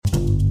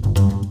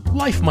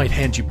Life might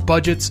hand you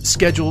budgets,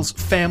 schedules,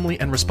 family,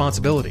 and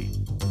responsibility.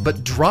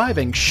 But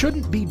driving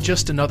shouldn't be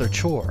just another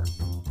chore.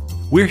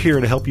 We're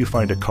here to help you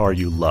find a car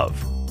you love.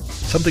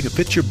 Something that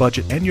fits your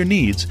budget and your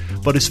needs,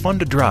 but is fun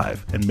to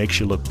drive and makes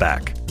you look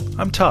back.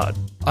 I'm Todd.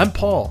 I'm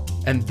Paul,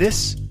 and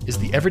this is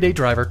the Everyday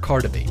Driver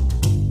Car Debate.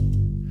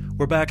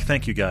 We're back.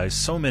 Thank you, guys.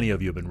 So many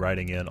of you have been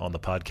writing in on the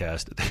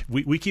podcast.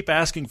 We keep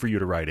asking for you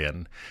to write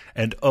in,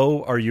 and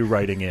are you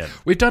writing in?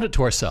 We've done it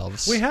to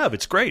ourselves. We have.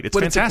 It's great. It's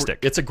But fantastic.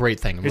 It's a great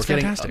thing. We're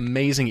getting fantastic.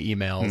 amazing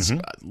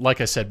emails. Like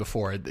I said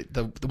before,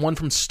 the one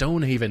from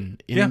Stonehaven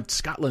in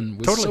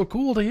Scotland was so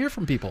cool to hear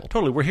from people.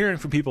 Totally. We're hearing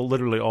from people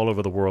literally all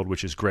over the world,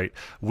 which is great.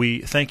 We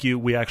thank you.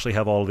 We actually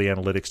have all of the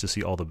analytics to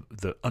see all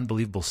the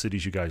unbelievable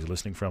cities you guys are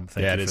listening from.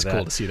 Thank you for that. It is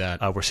cool to see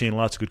that. We're seeing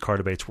lots of good car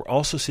debates. We're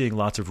also seeing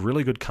lots of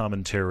really good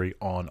commentary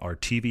on our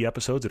TV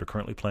episodes that are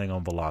currently playing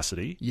on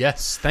Velocity.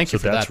 Yes. Thank you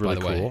for that's that, really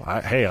by the cool.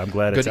 way. Hey, I'm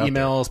glad it's Good out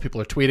emails.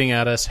 People are tweeting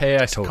at us. Hey,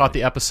 I caught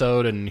the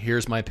episode, and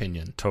here's my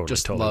opinion.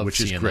 Totally, love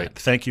which is seeing great. that.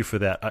 Thank you for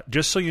that.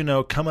 Just so you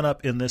know, coming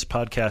up in this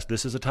podcast,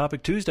 this is a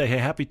Topic Tuesday. Hey,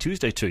 happy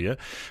Tuesday to you.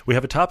 We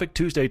have a Topic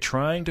Tuesday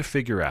trying to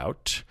figure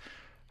out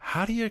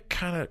how do you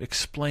kind of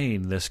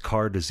explain this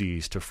car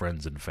disease to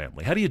friends and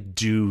family? How do you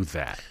do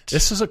that?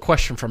 This is a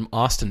question from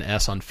Austin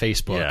S. on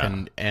Facebook,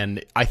 Yeah.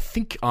 and I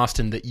think,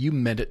 Austin, that you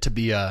meant it to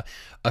be a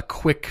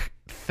quick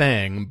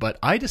thing, but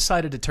I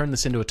decided to turn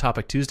this into a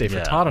Topic Tuesday for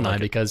Todd and I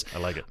because I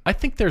like it. I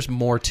think there's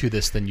more to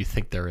this than you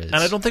think there is. And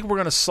I don't think we're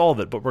going to solve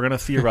it, but we're going to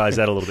theorize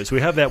that a little bit. So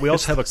we have that. We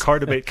also have a car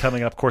debate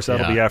coming up. Of course,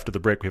 that'll be after the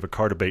break. We have a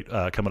car debate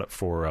coming up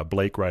for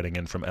Blake writing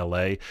in from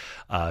L.A.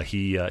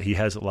 He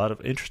has a lot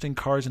of interesting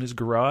cars in his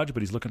garage,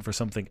 but he's looking for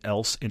something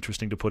else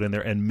interesting to put in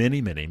there. And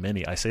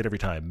many, I say it every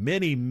time,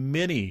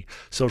 many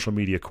social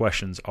media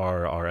questions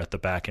are at the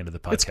back end of the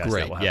podcast. It's great,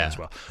 that will happen yeah. as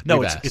well. No,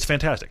 We've it's asked.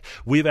 fantastic.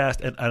 We've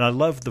asked, and I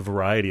love the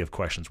variety of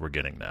questions we're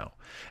getting now.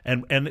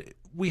 And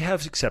we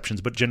have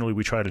exceptions, but generally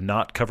we try to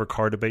not cover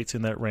car debates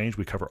in that range.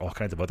 We cover all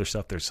kinds of other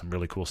stuff. There's some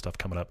really cool stuff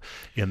coming up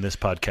in this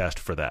podcast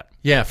for that.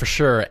 Yeah, for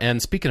sure.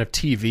 And speaking of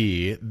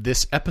TV,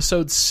 this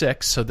episode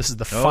 6, so this is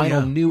the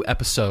final new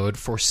episode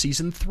for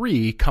season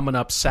 3, coming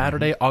up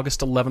Saturday,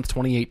 August 11th,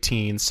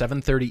 2018,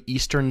 7:30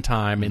 Eastern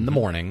Time in the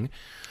morning.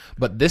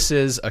 But this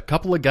is a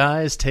couple of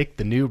guys take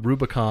the new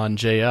Rubicon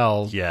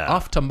JL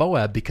off to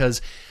Moab,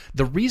 because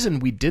the reason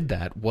we did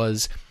that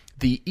was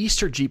the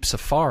Easter Jeep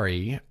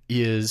Safari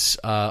is,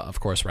 of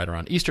course, right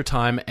around Easter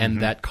time, and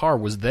that car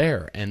was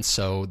there. And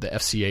so the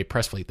FCA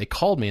press fleet, they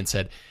called me and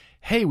said,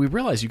 hey, we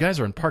realize you guys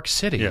are in Park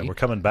City. Yeah, we're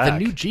coming back.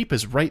 The new Jeep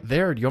is right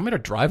there. Do you want me to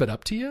drive it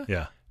up to you?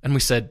 Yeah. And we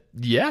said,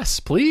 yes,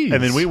 please.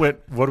 And then we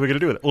went, what are we going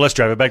to do with it? Well, let's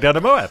drive it back down to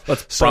Moab.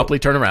 Let's promptly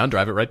turn around,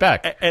 drive it right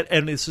back.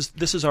 And this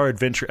is our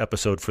adventure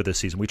episode for this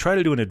season. We try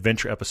to do an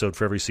adventure episode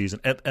for every season.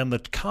 And the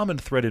common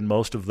thread in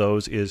most of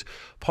those is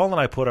Paul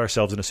and I put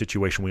ourselves in a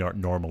situation we aren't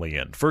normally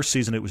in. First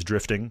season, it was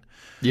drifting.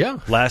 Yeah.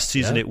 Last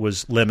season, it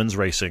was lemons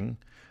racing.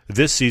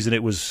 This season,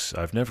 it was,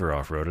 I've never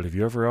off-roaded. Have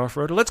you ever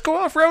off-roaded? Let's go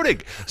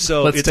off-roading.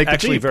 So it's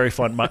actually very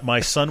fun. My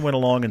son went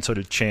along, and so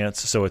did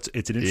Chance. So it's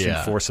an interesting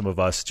foursome of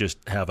us just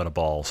having a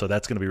ball. So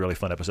that's going to be a really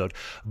fun episode.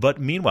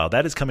 But meanwhile,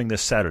 that is coming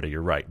this Saturday.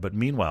 You're right. But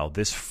meanwhile,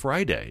 this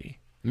Friday,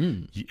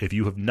 if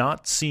you have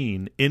not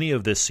seen any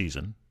of this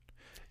season,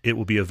 it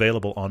will be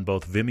available on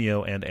both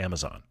Vimeo and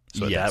Amazon.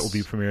 So that will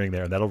be premiering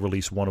there, and that'll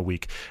release one a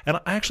week. And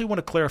I actually want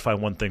to clarify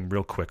one thing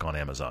real quick on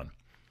Amazon.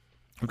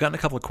 We've gotten a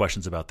couple of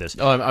questions about this.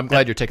 Oh, I'm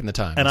glad you're taking the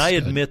time. And I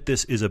admit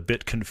this is a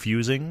bit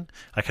confusing.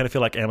 I kind of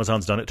feel like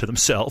Amazon's done it to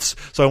themselves,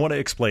 so I want to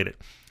explain it.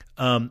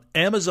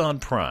 Amazon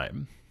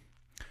Prime,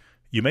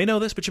 you may know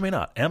this, but you may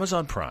not.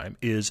 Amazon Prime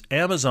is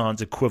Amazon's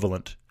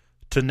equivalent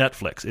to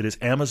Netflix. It is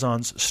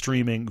Amazon's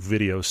streaming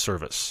video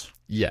service.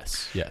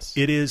 Yes.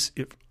 It is,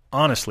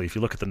 honestly, if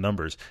you look at the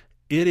numbers,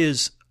 it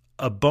is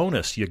a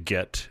bonus you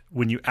get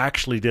when you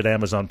actually did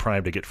Amazon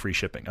Prime to get free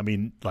shipping. I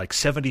mean, like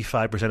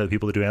 75% of the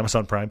people that do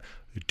Amazon Prime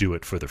do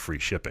it for the free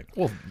shipping.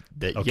 Well,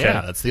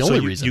 that's the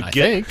only reason, I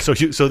think.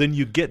 So then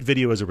you get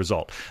video as a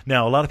result.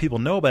 Now, a lot of people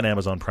know about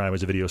Amazon Prime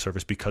as a video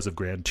service because of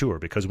Grand Tour,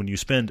 because when you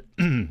spend,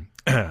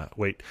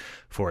 wait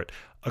for it,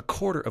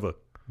 $250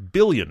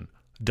 million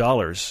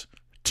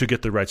to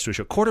get the rights to a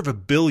show,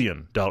 $250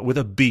 million with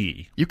a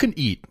B. You can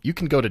eat. You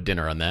can go to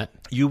dinner on that.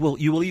 You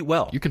will eat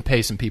well. You can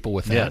pay some people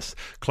with that. Yes.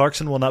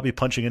 Clarkson will not be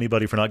punching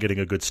anybody for not getting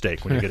a good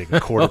steak when you're getting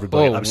 $250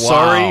 million. I'm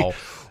sorry.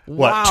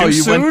 What? Wow, Too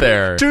soon? Went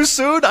there. Too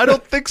soon? I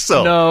don't think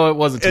so. No, it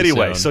wasn't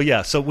too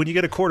soon. So when you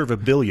get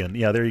 $250 million,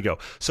 there you go.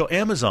 So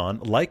Amazon,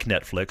 like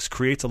Netflix,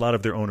 creates a lot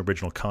of their own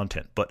original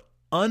content. But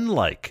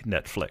unlike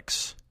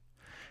Netflix,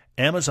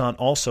 Amazon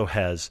also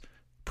has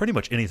pretty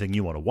much anything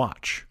you want to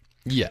watch.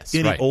 Yes,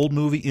 any old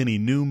movie, any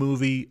new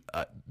movie,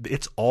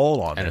 it's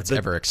all on there. And it's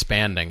ever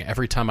expanding.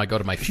 Every time I go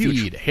to my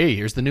feed, hey,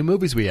 here's the new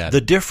movies we had.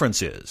 The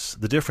difference is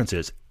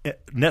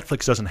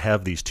Netflix doesn't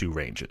have these two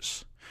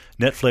ranges.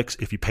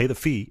 Netflix, if you pay the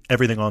fee,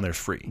 everything on there is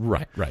free.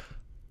 Right.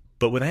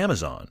 But with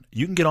Amazon,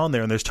 you can get on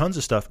there and there's tons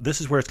of stuff.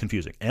 This is where it's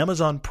confusing.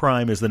 Amazon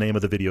Prime is the name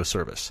of the video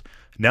service.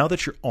 Now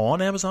that you're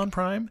on Amazon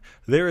Prime,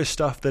 there is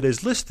stuff that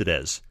is listed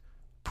as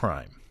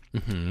Prime.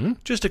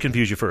 just to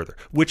confuse you further,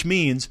 which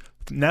means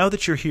now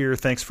that you're here,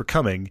 thanks for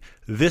coming,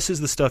 this is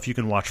the stuff you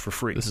can watch for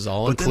free. This is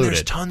all but included. Then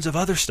there's tons of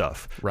other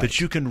stuff that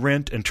you can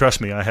rent, and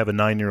trust me, I have a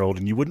 9-year-old,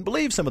 and you wouldn't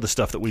believe some of the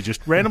stuff that we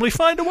just randomly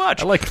find to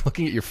watch. I like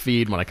looking at your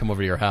feed when I come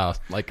over to your house.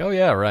 Like, oh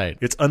yeah, right.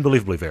 It's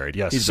unbelievably varied,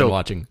 yes. He's been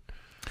watching.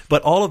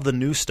 But all of the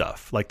new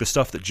stuff, like the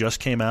stuff that just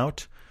came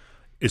out,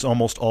 is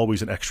almost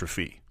always an extra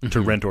fee to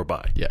rent or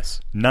buy.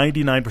 Yes.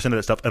 99% of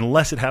that stuff,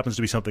 unless it happens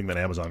to be something that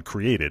Amazon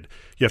created,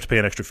 you have to pay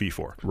an extra fee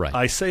for. Right.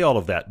 I say all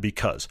of that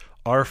because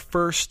our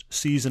first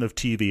season of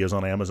TV is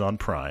on Amazon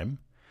Prime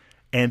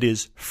and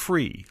is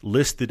free,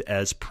 listed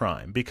as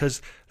Prime,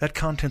 because that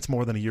content's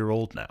more than a year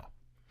old now.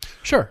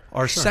 Sure.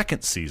 Our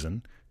second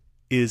season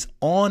is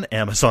on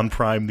Amazon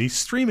Prime, the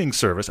streaming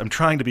service. I'm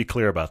trying to be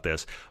clear about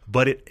this,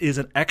 but it is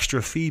an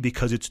extra fee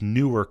because it's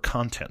newer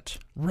content.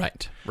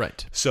 Right.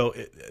 So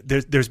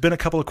there's been a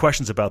couple of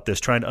questions about this,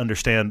 trying to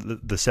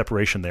understand the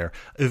separation there.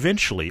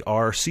 Eventually,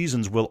 our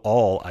seasons will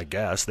all, I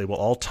guess, they will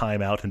all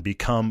time out and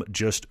become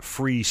just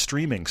free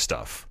streaming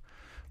stuff.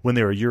 When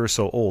they're a year or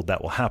so old,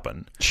 that will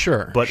happen.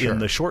 Sure. But in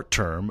the short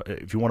term,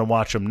 if you want to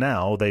watch them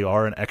now, they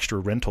are an extra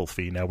rental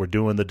fee. Now, we're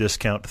doing the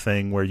discount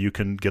thing where you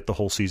can get the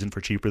whole season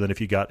for cheaper than if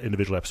you got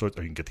individual episodes,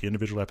 or you can get the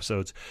individual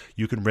episodes.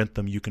 You can rent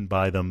them. You can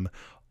buy them.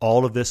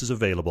 All of this is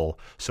available.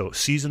 So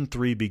Season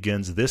 3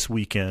 begins this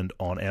weekend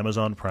on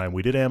Amazon Prime.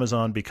 We did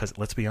Amazon because,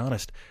 let's be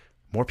honest,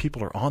 more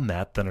people are on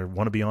that than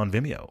want to be on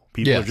Vimeo.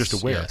 People are just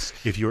aware. Yes.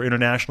 If you're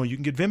international, you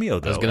can get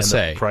Vimeo, though. I was going to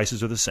say. The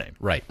prices are the same.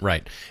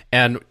 Right.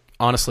 And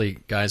honestly,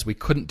 guys, we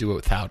couldn't do it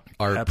without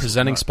our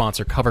presenting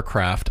sponsor,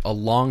 Covercraft,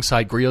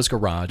 alongside Griot's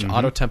Garage,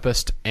 Auto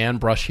Tempest, and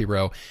Brush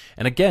Hero.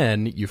 And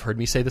again, you've heard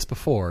me say this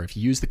before. If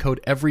you use the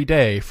code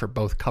EVERYDAY for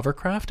both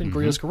Covercraft and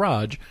Griot's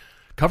Garage,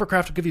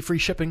 Covercraft will give you free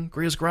shipping.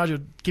 Griot's Garage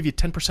will give you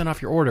 10%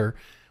 off your order,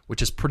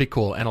 which is pretty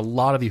cool. And a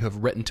lot of you have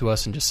written to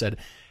us and just said,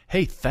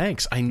 hey,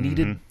 thanks. I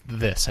needed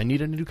this. I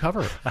needed a new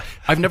cover.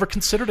 I've never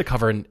considered a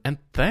cover, and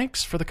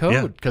thanks for the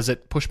code, because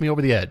it pushed me over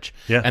the edge.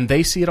 Yeah. And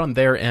they see it on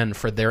their end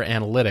for their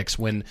analytics.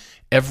 When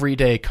every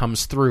day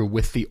comes through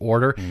with the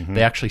order,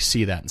 they actually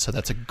see that. And so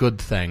that's a good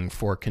thing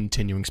for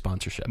continuing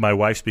sponsorship. My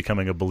wife's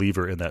becoming a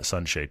believer in that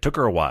sunshade. Took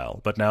her a while,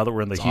 but now that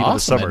we're in the heat of the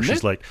summer,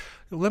 she's like,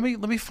 let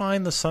me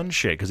find the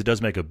sunshade, because it does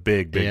make a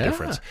big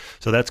difference.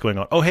 So that's going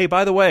on. Oh, hey,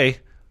 by the way,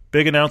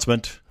 big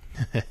announcement.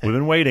 We've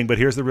been waiting, but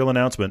here's the real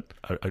announcement.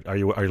 Are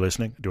you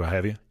listening? Do I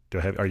have you?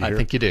 Are you here? I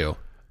think you do.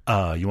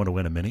 You want to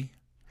win a Mini?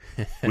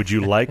 Would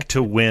you like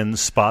to win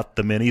Spot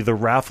the Mini? The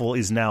raffle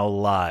is now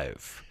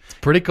live. It's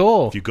pretty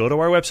cool. If you go to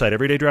our website,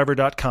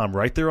 everydaydriver.com,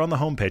 right there on the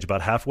homepage,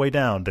 about halfway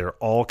down, there are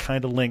all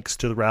kind of links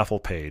to the raffle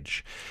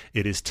page.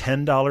 It is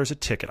 $10 a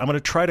ticket. I'm going to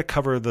try to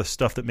cover the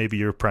stuff that may be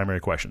your primary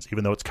questions,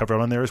 even though it's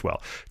covered on there as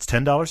well. It's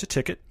 $10 a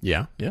ticket.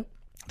 Yeah.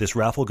 This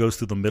raffle goes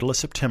through the middle of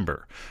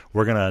September.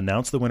 We're going to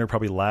announce the winner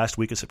probably last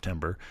week of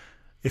September.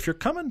 If you're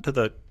coming to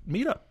the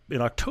meetup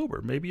in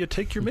October, maybe you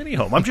take your Mini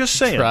home. I'm just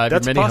saying.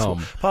 That's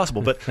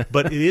possible.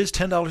 But it is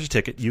 $10 a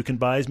ticket. You can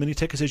buy as many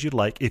tickets as you'd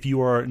like. If you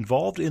are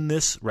involved in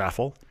this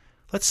raffle,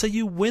 let's say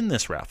you win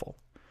this raffle.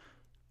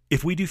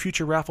 If we do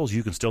future raffles,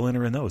 you can still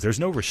enter in those. There's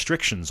no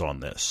restrictions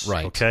on this.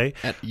 Right. Okay?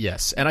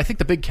 Yes. And I think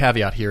the big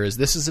caveat here is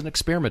this is an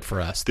experiment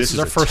for us. This is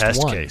our first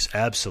test one. case.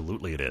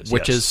 Absolutely it is.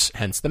 Which is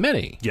hence the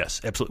Mini.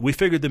 Yes, absolutely. We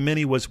figured the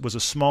Mini was a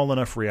small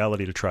enough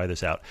reality to try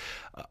this out.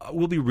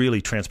 We'll be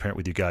really transparent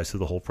with you guys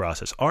through the whole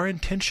process. Our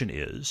intention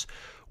is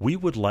we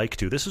would like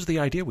to, this is the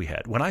idea we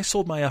had. When I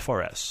sold my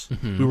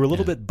FRS, we were a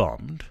little bit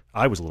bummed,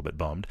 I was a little bit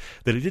bummed,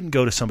 that it didn't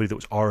go to somebody that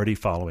was already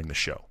following the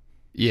show.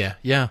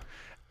 Yeah.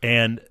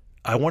 And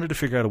I wanted to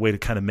figure out a way to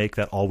kind of make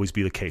that always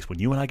be the case. When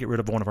you and I get rid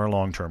of one of our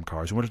long-term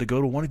cars, we wanted to go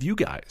to one of you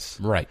guys.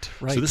 Right.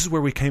 So this is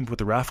where we came up with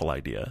the raffle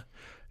idea.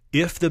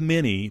 If the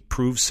Mini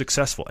proves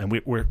successful, and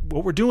what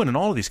we're doing in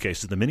all of these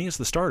cases, the Mini is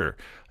the starter,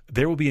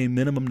 there will be a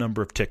minimum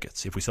number of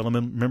tickets. If we sell a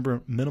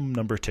minimum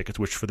number of tickets,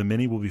 which for the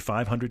Mini will be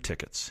 500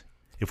 tickets.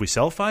 If we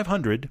sell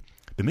 500,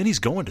 the Mini's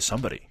going to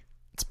somebody.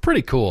 It's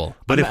pretty cool.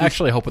 But I'm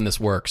actually hoping this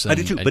works and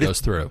it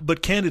goes through.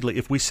 But candidly,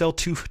 if we sell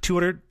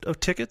 200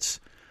 of tickets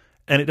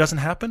and it doesn't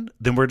happen,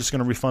 then we're just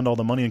going to refund all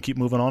the money and keep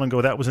moving on and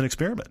go, that was an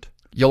experiment.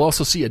 You'll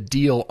also see a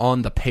deal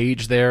on the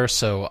page there.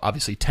 So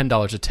obviously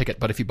 $10 a ticket,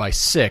 but if you buy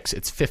 6,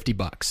 it's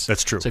 $50.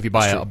 That's true. So if you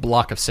buy a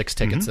block of 6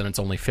 tickets, then it's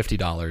only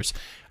 $50.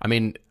 I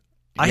mean,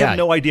 I have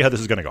no idea how this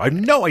is going to go. I have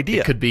no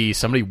idea. It could be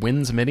somebody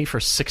wins a Mini for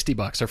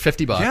 $60 or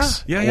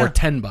 $50 yeah. or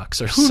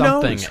 $10 or Who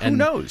something. Knows? Who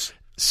knows?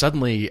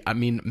 Suddenly, I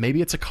mean,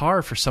 maybe it's a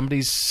car for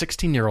somebody's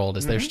 16-year-old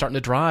as they're starting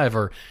to drive,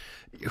 or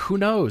who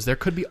knows? There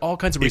could be all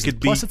kinds of reasons.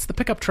 Plus, it's the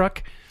pickup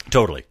truck.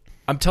 Totally.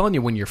 I'm telling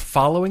you, when you're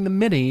following the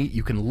Mini,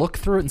 you can look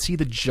through it and see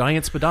the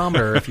giant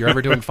speedometer if you're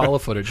ever doing follow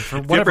footage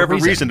for whatever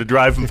reason to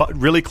drive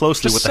really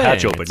closely with the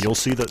hatch open. You'll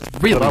see the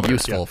really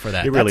useful for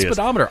that. It really that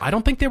speedometer, I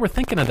don't think they were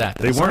thinking of that.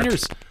 They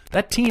weren't.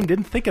 That team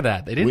didn't think of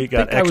that. They didn't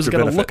think I was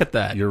going to look at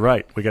that. You're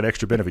right. We got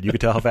extra benefit. You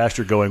could tell how fast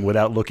you're going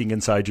without looking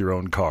inside your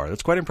own car.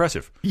 That's quite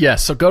impressive.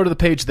 Yes, so go to the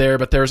page there,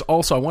 but there's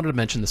also, I wanted to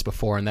mention this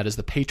before, and that is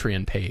the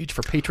Patreon page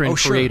for Patreon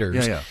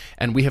creators. Yeah.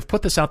 And we have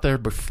put this out there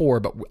before,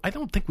 but I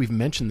don't think we've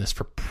mentioned this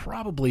for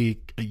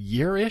probably a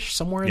year-ish,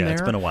 somewhere in there. Yeah,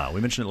 it's been a while.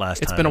 We mentioned it last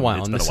time. It's been a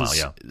while.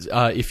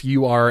 If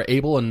you are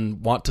able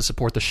and want to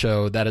support the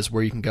show, that is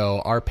where you can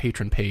go, our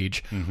patron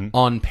page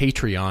on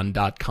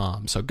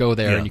patreon.com. So go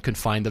there and you can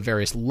find the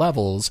various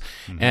levels,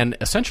 and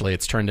essentially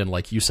it's turned in,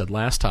 like you said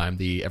last time,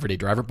 the Everyday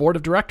Driver Board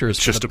of Directors.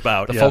 Just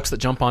about, the folks that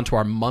jump onto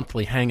our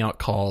monthly hangout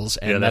calls,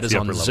 and that is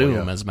on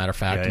Zoom, as a matter of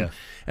fact.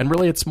 And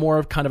really, it's more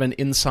of kind of an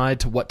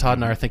inside to what Todd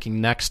and I are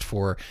thinking next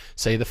for,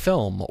 say, the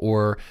film,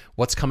 or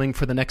what's coming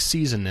for the next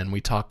season. And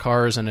we talk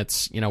cars, and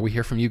it's, we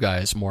hear from you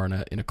guys more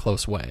in a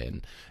close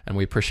way, and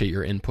we appreciate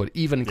your input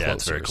even closer.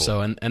 It's very cool.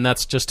 So, and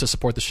that's just to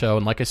support the show.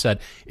 And like I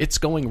said, it's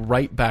going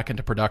right back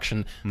into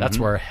production. That's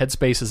where our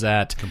headspace is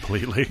at.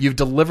 Completely. You've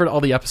delivered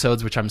all the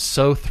episodes, which I'm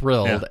so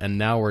thrilled, and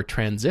now we're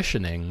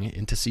transitioning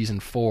into season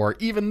 4,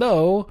 even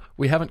though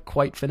we haven't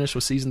quite finished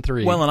with season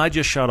 3. Well, and I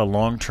just shot a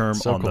long term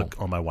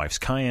on my wife's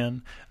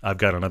Cayenne. I've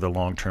got another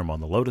long term on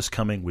the Lotus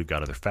coming. We've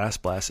got other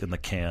Fast Blasts in the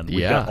can.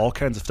 We've got all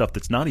kinds of stuff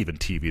that's not even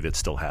TV that's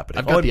still happening.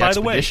 I've got the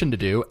Expedition to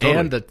do,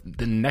 and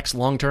the next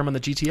long term on the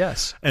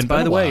GTS. And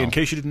by the way, in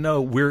case you didn't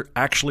know, we're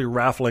actually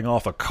raffling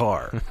off a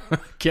car.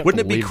 Wouldn't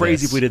it be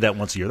crazy if we did that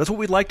once a year? That's what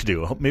we'd like to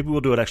do. Maybe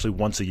we'll do it actually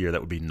once a year.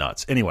 That would be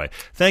nuts. Anyway,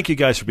 thank you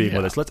guys for being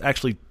with us. Let's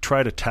actually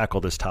try to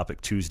tackle this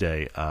topic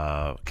Tuesday.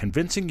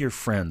 Convincing your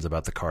friends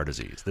about the car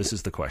disease. This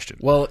is the question.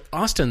 Well,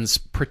 Austin's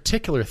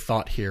particular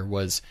thought here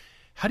was,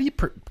 how do you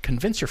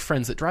convince your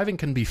friends that driving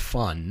can be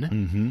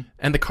fun,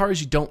 and the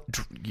cars you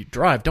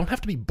drive don't have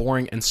to be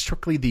boring and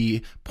strictly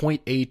the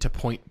point A to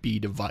point B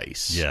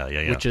device?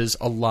 Yeah. Which is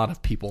a lot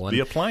of people. And the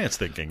appliance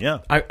thinking, yeah.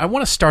 I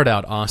want to start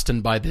out,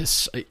 Austin, by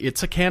this.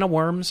 It's a can of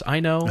worms, I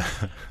know.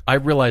 I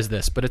realize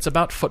this, but it's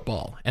about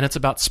football, and it's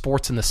about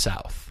sports in the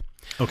South.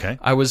 Okay.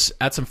 I was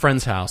at some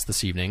friend's house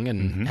this evening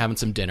and having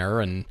some dinner,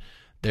 and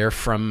they're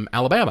from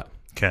Alabama,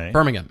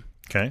 Birmingham.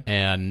 Okay.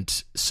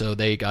 And so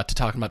they got to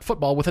talking about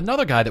football with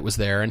another guy that was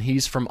there, and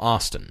he's from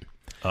Austin.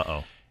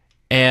 Uh-oh.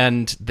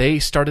 And they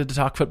started to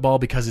talk football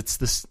because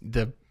it's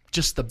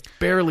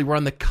barely, we're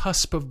on the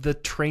cusp of the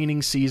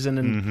training season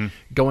and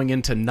going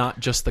into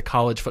not just the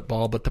college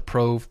football, but the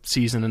pro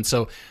season. And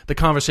so the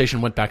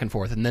conversation went back and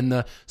forth. And then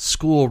the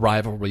school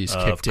rivalries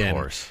kicked in. Of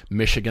course.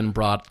 Michigan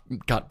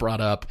got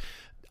brought up.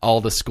 All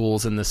the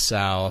schools in the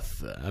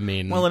South. I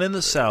mean, well, and in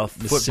the South,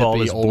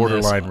 football is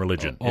borderline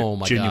religion. Oh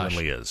my gosh, it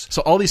genuinely is.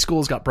 So all these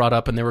schools got brought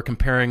up, and they were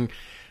comparing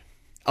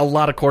a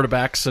lot of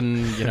quarterbacks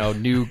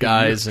and new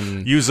guys.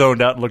 And you zoned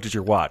out and looked at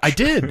your watch. I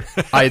did.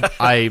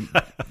 I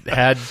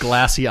had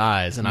glassy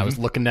eyes, and I was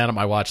looking down at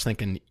my watch,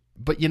 thinking,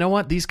 but you know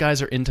what? These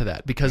guys are into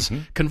that because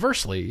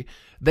conversely,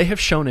 they have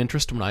shown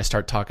interest when I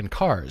start talking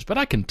cars, but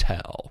I can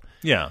tell.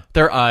 Yeah,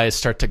 their eyes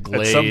start to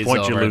glaze. At some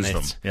point, over you lose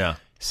them. Yeah.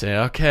 Say,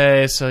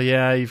 okay, so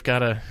yeah, you've got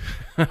to,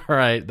 all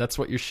right, that's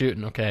what you're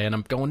shooting, okay. And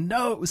I'm going,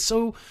 no, it was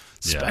so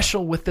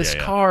special with this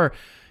car.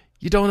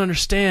 You don't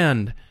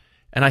understand.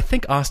 And I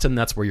think, Austin,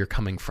 that's where you're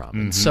coming from.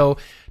 And so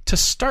to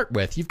start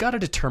with, you've got to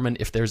determine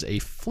if there's a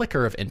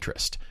flicker of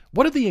interest.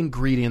 What are the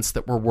ingredients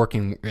that we're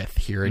working with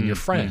here in your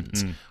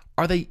friends?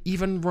 Are they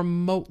even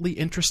remotely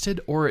interested,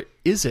 or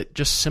is it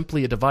just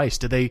simply a device?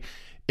 Do they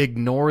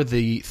ignore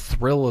the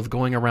thrill of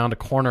going around a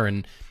corner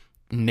and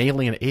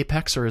nailing an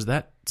apex, or is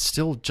that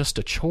still just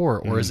a chore,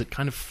 or is it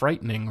kind of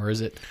frightening, or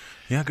is it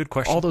good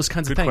question, all those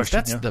kinds of things?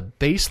 That's the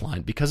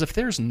baseline, because if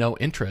there's no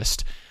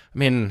interest, I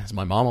mean, as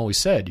my mom always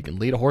said, you can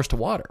lead a horse to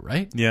water,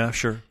 right? Yeah,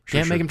 sure.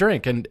 Can't make him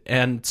drink.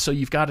 And so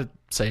you've got to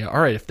say, all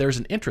right, if there's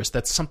an interest,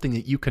 that's something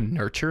that you can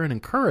nurture and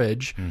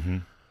encourage.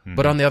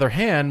 But on the other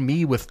hand,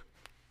 me with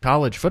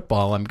college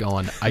football, I'm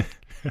going,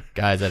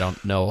 guys, I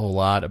don't know a whole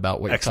lot about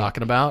what you're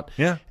talking about.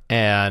 Yeah.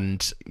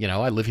 And,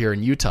 I live here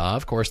in Utah.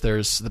 Of course,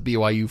 there's the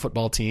BYU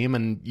football team,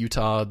 and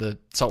Utah, the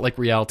Salt Lake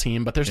Real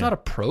team, but there's not a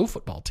pro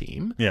football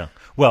team. Yeah.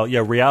 Well,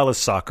 Real is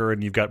soccer,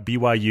 and you've got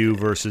BYU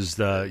versus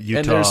the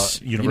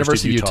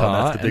University of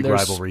Utah. That's the big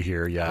rivalry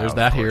here. Yeah. There's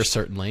that here,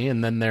 certainly.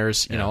 And then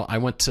there's, I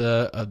went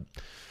to a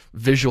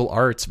visual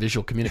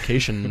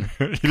communication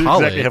you college. didn't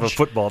exactly have a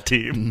football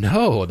team.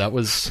 No, that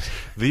was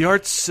the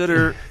Art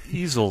Sitter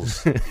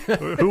Easels.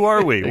 Who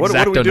are we? What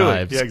are we doing?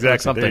 Knives, yeah,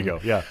 exactly. There you go.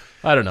 Yeah.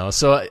 I don't know.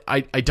 So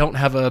I don't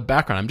have a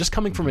background. I'm just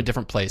coming from a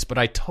different place, but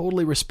I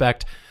totally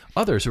respect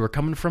others who are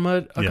coming from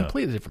a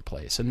completely different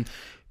place. And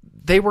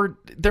they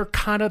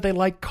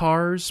like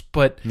cars,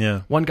 but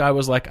one guy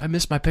was like, I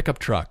miss my pickup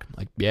truck. I'm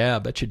like, yeah, I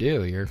bet you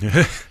do. You're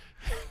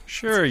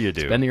sure you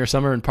do. Spending your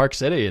summer in Park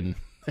City and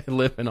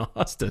live in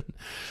Austin.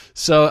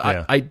 So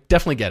I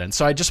definitely get it. And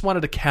so I just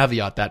wanted to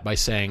caveat that by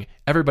saying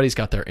everybody's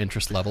got their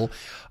interest level.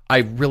 I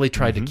really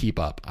tried to keep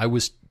up. I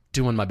was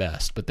doing my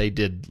best, but they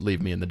did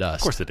leave me in the dust.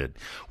 Of course they did.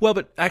 Well,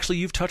 but actually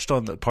you've touched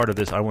on the part of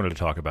this I wanted to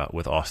talk about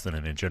with Austin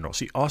and in general.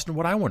 See, Austin,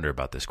 what I wonder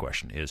about this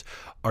question is,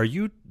 are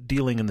you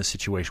dealing in the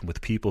situation with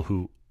people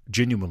who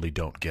genuinely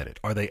don't get it?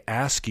 Are they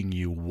asking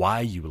you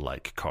why you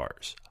like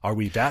cars? Are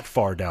we that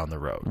far down the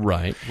road?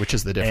 Right, which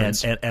is the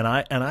difference. And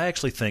I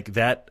actually think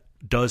that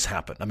does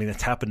happen. I mean,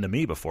 it's happened to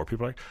me before.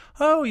 People are like,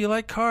 "Oh, you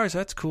like cars?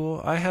 That's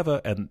cool. I have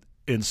an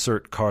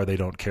insert car they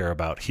don't care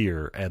about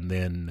here," and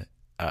then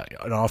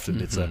and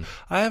often it's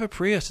I have a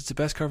Prius. It's the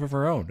best car I've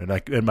ever owned.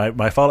 And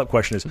my follow-up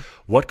question is,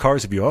 what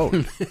cars have you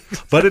owned?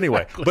 But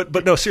anyway,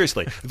 but no,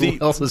 seriously. Who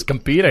else is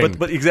competing?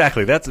 But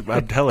exactly,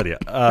 I'm telling you.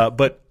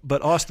 But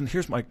Austin,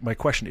 here's my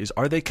question is,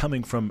 are they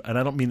coming from, and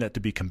I don't mean that to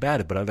be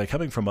combative, but are they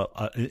coming from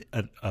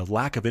a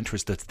lack of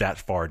interest that's that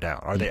far down?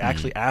 Are they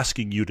actually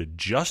asking you to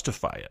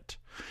justify it?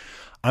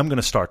 I'm going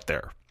to start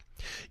there.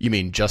 You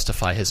mean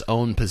justify his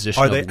own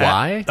position of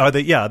why? Are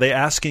they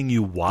asking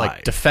you why?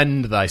 Like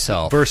defend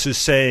thyself. Versus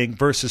saying,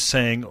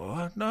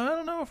 oh, no, I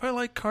don't know if I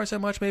like cars that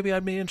much. Maybe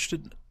I'd be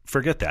interested.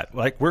 Forget that.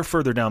 Like, we're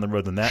further down the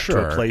road than that,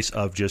 to a place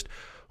of just,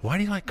 why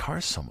do you like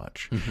cars so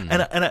much?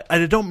 And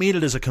I don't mean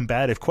it as a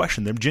combative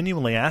question. They're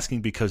genuinely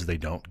asking because they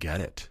don't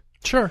get it.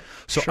 Sure.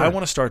 So I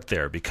want to start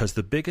there, because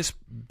the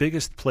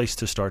biggest place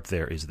to start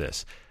there is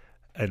this.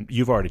 And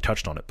you've already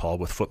touched on it, Paul,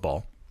 with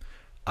football.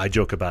 I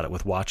joke about it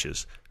with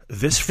watches.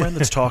 This friend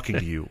that's talking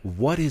to you,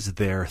 what is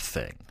their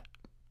thing?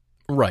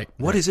 Right.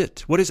 What is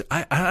it? What is it?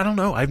 I don't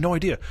know. I have no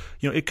idea.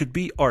 It could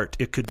be art.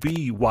 It could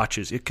be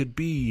watches. It could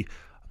be,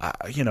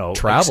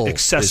 travel,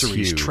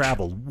 accessories,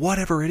 travel,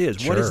 whatever it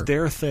is. Sure. What is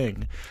their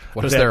thing?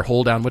 What is their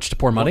hold on which to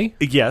pour money?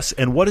 Yes.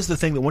 And what is the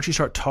thing that once you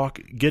start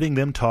getting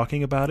them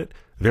talking about it,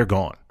 they're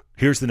gone.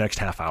 Here's the next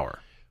half hour.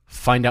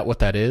 Find out what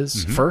that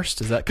is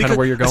first? Is that kind of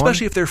where you're going?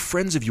 Especially if they're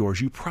friends of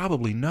yours, you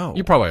probably know.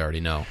 You probably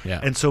already know, yeah.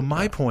 And so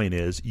my point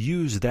is,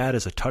 use that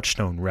as a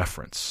touchstone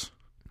reference.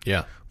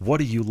 Yeah. What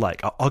do you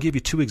like? I'll give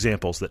you two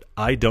examples that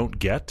I don't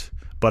get,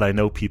 but I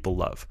know people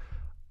love.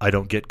 I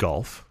don't get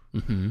golf.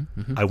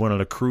 I went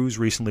on a cruise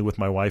recently with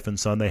my wife and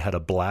son. They had a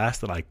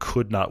blast, and I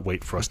could not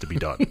wait for us to be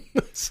done.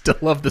 Still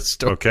love the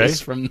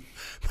stories from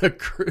the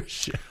cruise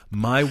ship.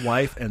 My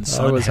wife and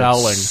son had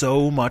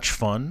so much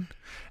fun.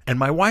 And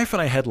my wife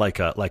and I had like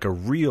a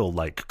real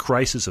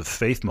crisis of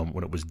faith moment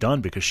when it was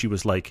done, because she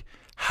was like,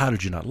 "How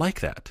did you not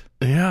like that?"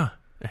 Yeah.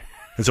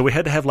 And so we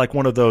had to have like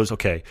one of those,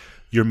 okay,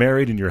 you're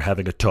married and you're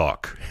having a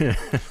talk.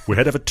 We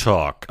had to have a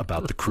talk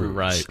about the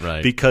cruise.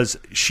 Right. Because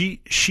she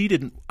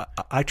didn't,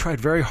 I tried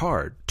very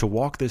hard to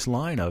walk this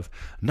line of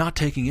not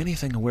taking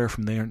anything away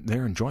from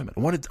their enjoyment.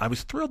 I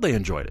was thrilled they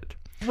enjoyed it.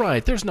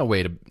 Right. There's no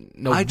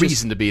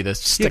reason to be this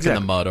stick in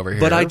the mud over here.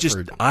 But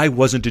I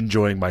wasn't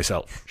enjoying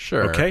myself.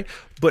 Sure. Okay?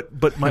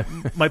 But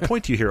my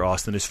point to you here,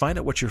 Austin, is find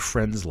out what your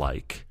friends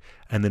like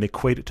and then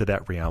equate it to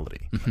that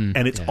reality.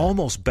 And it's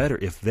almost better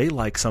if they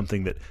like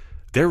something that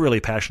they're really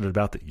passionate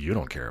about that you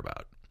don't care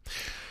about.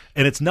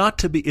 And it's not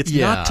to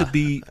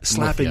be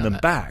slapping them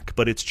back,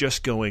 but it's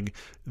just going,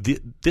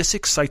 this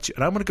excites you.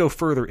 And I'm going to go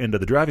further into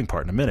the driving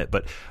part in a minute,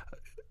 but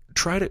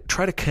try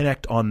to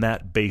connect on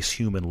that base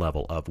human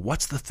level of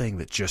what's the thing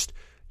that just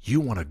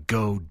you want to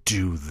go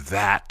do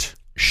that.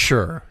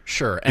 Sure.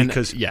 And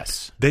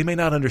because they may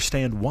not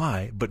understand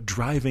why, but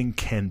driving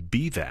can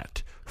be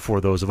that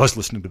for those of us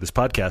listening to this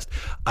podcast.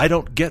 I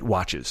don't get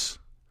watches.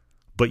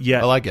 But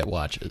yet, I get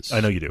watches. I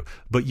know you do.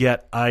 But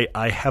yet,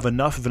 I have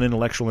enough of an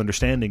intellectual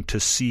understanding to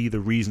see the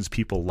reasons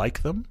people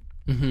like them.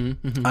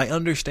 I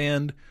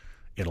understand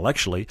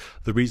intellectually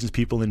the reasons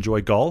people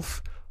enjoy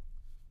golf.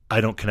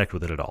 I don't connect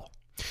with it at all.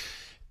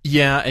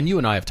 Yeah, and you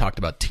and I have talked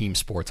about team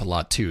sports a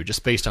lot too,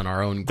 just based on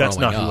our own growing up. That's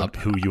not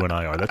who you and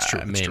I are. That's true.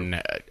 True.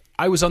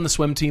 I was on the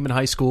swim team in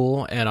high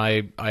school, and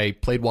I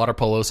played water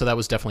polo, so that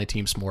was definitely a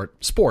team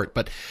sport.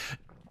 But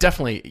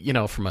definitely,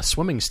 from a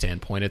swimming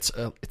standpoint, it's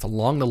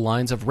along the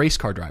lines of race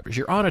car drivers.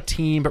 You're on a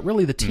team, but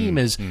really the team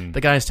is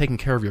the guys taking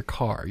care of your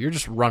car. You're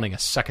just running a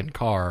second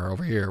car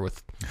over here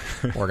with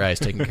more guys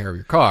taking care of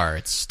your car.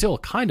 It's still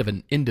kind of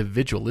an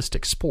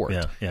individualistic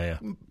sport. Yeah.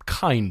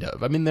 Kind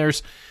of. I mean,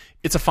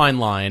 it's a fine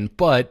line,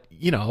 but,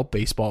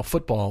 baseball,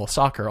 football,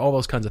 soccer, all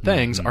those kinds of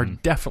things are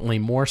definitely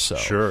more so.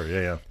 Sure,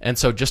 yeah. And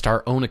so just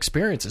our own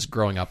experiences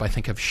growing up, I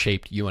think, have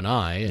shaped you and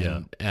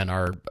I and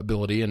our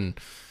ability and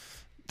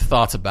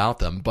thoughts about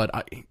them.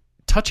 But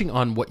touching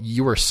on what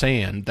you were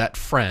saying, that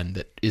friend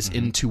that is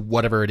into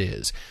whatever it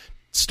is,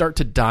 start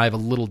to dive a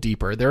little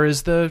deeper. There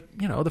is the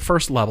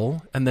first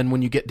level, and then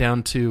when you get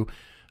down to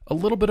a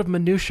little bit of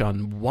minutia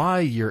on why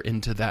you're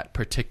into that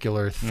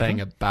particular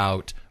thing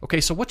about, okay,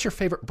 so what's your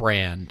favorite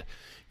brand?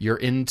 You're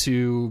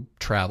into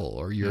travel,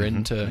 or you're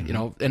into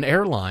an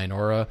airline,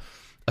 or a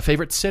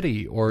favorite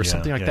city, or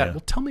something like that. Yeah.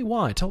 Well, tell me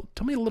why. Tell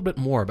me a little bit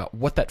more about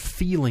what that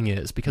feeling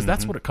is, because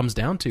that's what it comes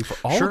down to for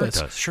all of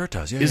us. Sure it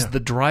does. Yeah, is the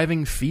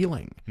driving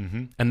feeling,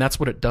 and that's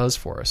what it does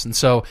for us. And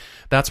so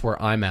that's where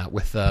I'm at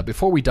with.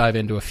 Before we dive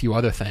into a few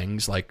other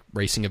things like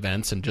racing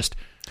events and just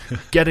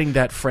getting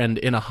that friend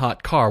in a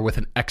hot car with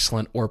an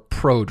excellent or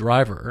pro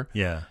driver.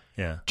 Yeah.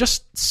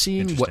 Just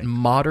seeing what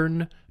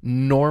modern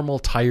normal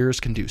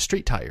tires can do,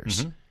 street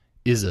tires,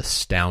 is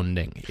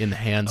astounding in the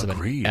hands of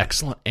an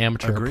excellent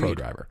amateur or pro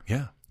driver.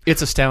 Yeah.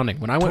 It's astounding.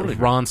 When I went with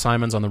Ron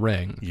Simons on the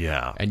ring,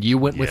 and you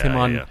went with him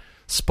on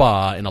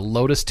Spa in a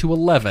Lotus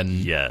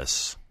 211,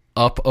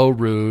 up Eau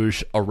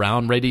Rouge,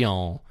 around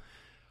Radion.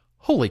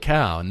 Holy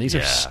cow. And these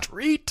are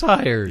street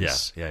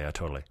tires. Yeah,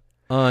 totally.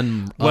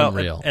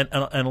 Unreal. And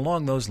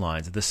along those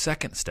lines, the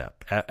second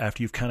step,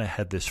 after you've kind of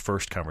had this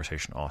first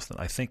conversation, Austin,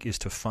 I think is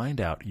to find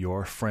out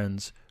your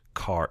friend's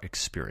car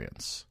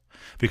experience.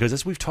 Because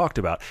as we've talked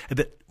about,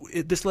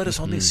 this led us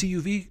on the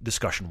CUV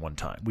discussion one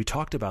time. We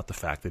talked about the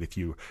fact that if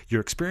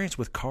your experience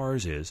with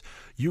cars is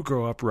you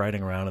grow up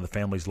riding around in the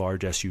family's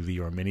large SUV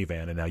or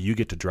minivan, and now you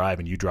get to drive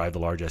and you drive the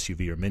large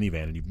SUV or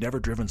minivan, and you've never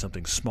driven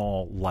something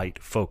small, light,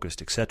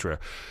 focused, etc.,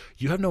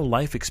 you have no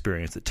life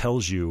experience that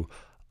tells you,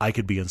 I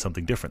could be in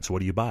something different. So what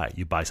do you buy?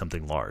 You buy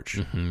something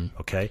large.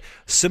 Okay?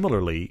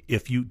 Similarly,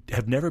 if you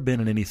have never been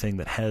in anything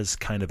that has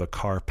kind of a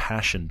car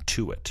passion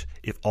to it,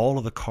 if all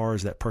of the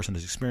cars that person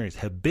has experienced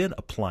have been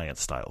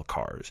appliance-style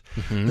cars,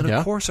 then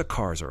of course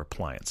cars are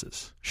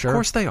appliances. Sure. Of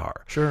course they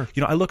are. Sure.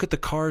 I look at the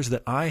cars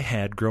that I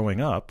had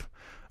growing up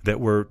that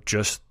were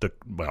just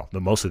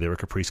mostly they were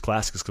Caprice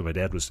Classics because my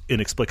dad was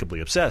inexplicably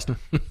obsessed.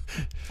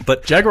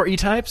 But Jaguar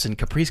E-Types and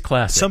Caprice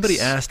Classics. Somebody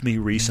asked me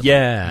recently,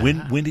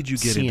 when did you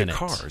get into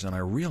cars? And I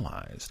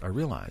realized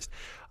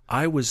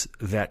I was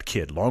that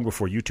kid long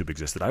before YouTube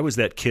existed. I was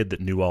that kid that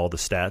knew all the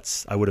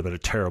stats. I would have been a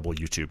terrible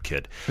YouTube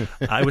kid.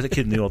 I was a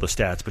kid who knew all the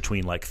stats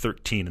between like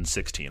 13 and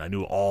 16. I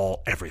knew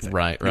everything.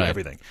 Right.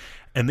 Everything.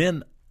 And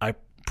then I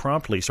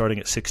promptly, starting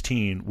at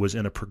 16, was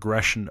in a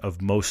progression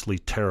of mostly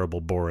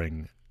terrible,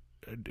 boring,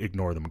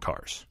 ignore them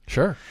cars.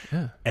 Sure.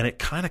 Yeah. And it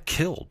kind of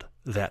killed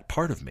that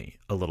part of me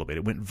a little bit.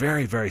 It went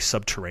very, very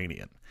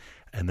subterranean.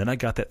 And then I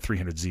got that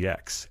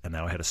 300ZX, and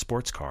now I had a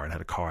sports car and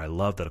had a car I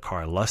loved, and a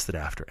car I lusted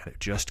after, and it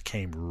just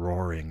came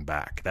roaring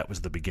back. That was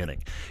the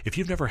beginning. If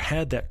you've never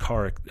had that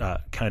car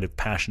kind of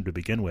passion to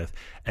begin with,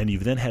 and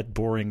you've then had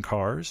boring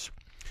cars,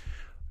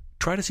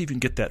 try to see if you can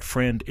get that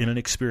friend in an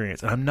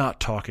experience. And I'm not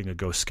talking a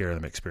go scare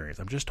them experience.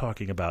 I'm just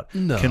talking about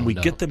can we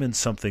get them in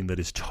something that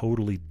is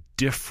totally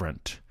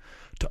different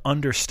to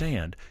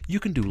understand you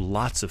can do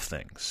lots of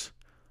things.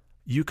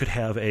 You could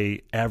have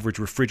a average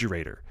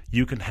refrigerator.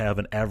 You can have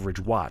an average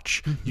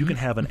watch. You can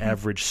have an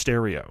average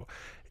stereo.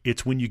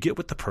 It's when you get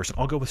with the person,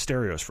 I'll go with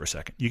stereos for a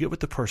second. You get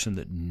with the person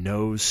that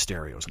knows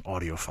stereos, an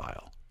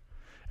audiophile,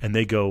 and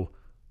they go,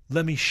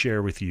 let me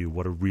share with you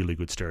what a really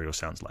good stereo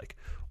sounds like.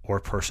 Or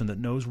a person that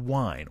knows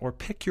wine, or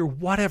pick your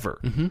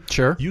whatever.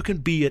 Sure. You can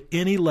be at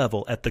any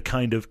level at the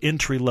kind of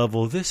entry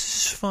level,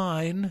 this is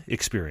fine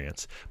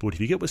experience. But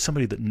if you get with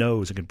somebody that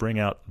knows and can bring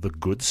out the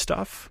good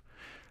stuff,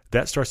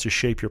 that starts to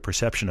shape your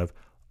perception of,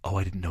 oh,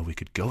 I didn't know we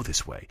could go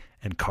this way.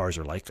 And cars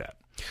are like that.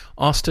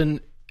 Austin,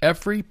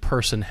 every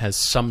person has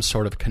some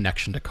sort of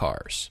connection to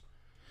cars.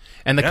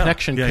 And the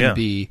connection can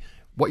be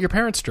what your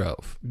parents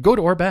drove, good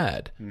or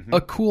bad,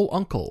 a cool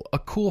uncle, a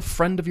cool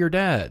friend of your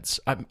dad's.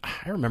 I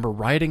remember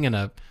riding in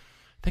I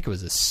think it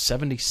was a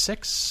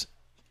 76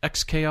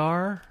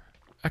 XJR,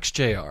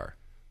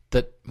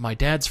 that my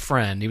dad's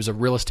friend, he was a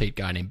real estate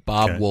guy named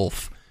Bob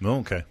Wolf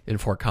in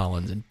Fort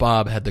Collins. And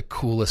Bob had the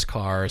coolest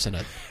cars and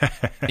an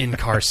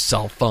in-car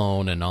cell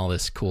phone and all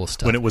this cool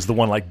stuff. When it was the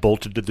one like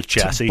bolted to the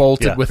chassis.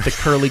 Bolted with the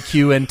curly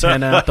Q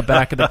antenna at the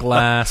back of the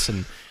glass,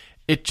 and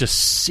it just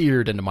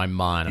seared into my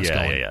mind. I was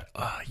going,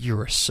 oh, you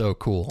are so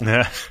cool.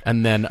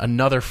 And then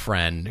another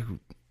friend who,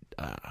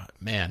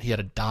 he had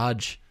a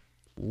Dodge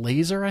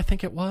Laser, I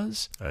think it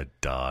was. A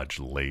Dodge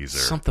Laser.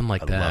 Something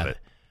like that. I love it.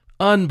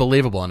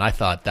 Unbelievable. And I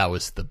thought that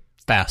was the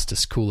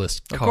fastest,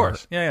 coolest car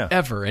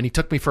ever. And he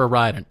took me for a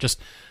ride and just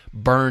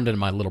burned in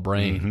my little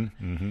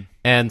brain.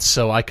 And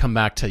so I come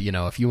back to,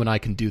 if you and I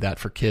can do that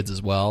for kids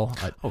as well.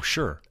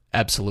 Sure.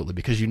 Absolutely,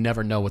 because you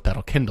never know what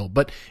that'll kindle.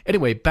 But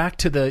anyway, back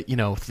to the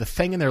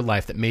thing in their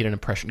life that made an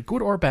impression,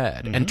 good or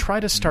bad, and try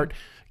to start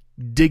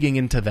digging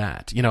into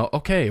that.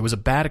 Okay, it was a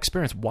bad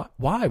experience.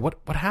 Why? What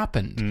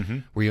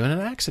happened? Were you in an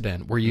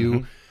accident? Were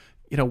you,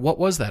 what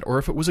was that? Or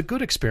if it was a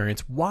good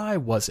experience, why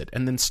was it?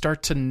 And then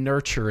start to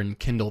nurture and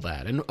kindle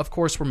that. And of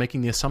course, we're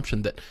making the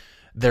assumption that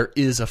there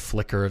is a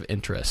flicker of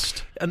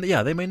interest. And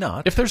they may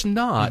not. If there's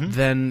not,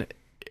 then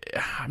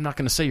I'm not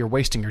going to say you're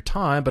wasting your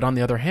time. But on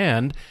the other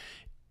hand,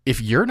 if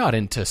you're not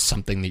into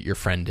something that your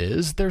friend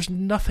is, there's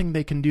nothing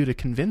they can do to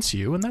convince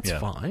you, and that's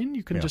fine.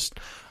 You can just...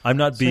 I'm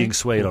not being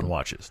swayed on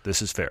watches.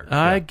 This is fair.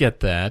 I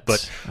get that.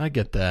 I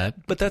get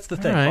that. But that's the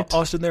thing. Right.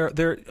 Austin,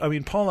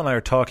 Paul and I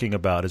are talking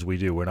about, as we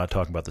do, we're not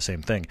talking about the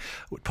same thing.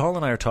 Paul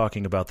and I are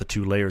talking about the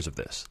two layers of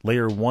this.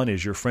 Layer one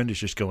is your friend is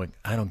just going,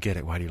 I don't get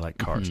it. Why do you like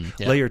cars?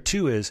 Layer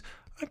two is,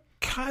 I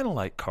kind of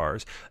like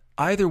cars.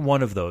 Either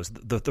one of those,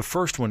 the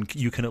first one,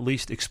 you can at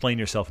least explain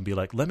yourself and be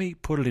like, let me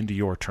put it into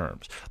your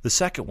terms. The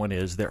second one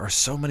is there are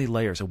so many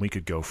layers, and we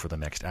could go for the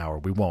next hour.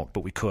 We won't,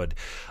 but we could,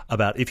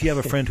 about if you have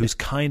a friend who's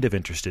kind of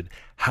interested,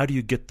 how do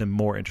you get them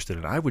more interested?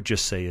 And I would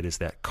just say it is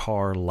that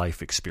car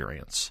life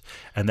experience.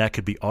 And that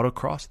could be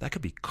autocross. That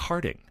could be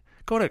karting.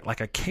 Go to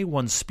like a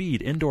K1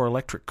 Speed indoor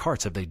electric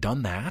karts. Have they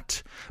done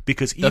that?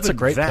 Because even that's a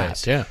great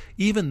place,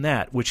 even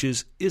that, which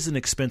isn't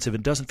expensive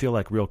and doesn't feel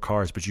like real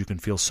cars, but you can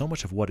feel so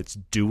much of what it's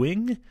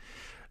doing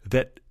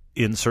that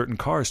in certain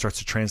cars starts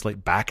to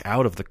translate back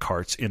out of the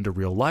karts into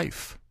real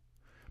life.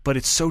 But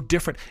it's so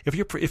different.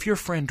 If your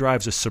friend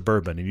drives a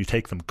Suburban and you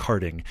take them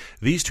karting,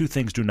 these two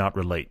things do not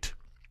relate.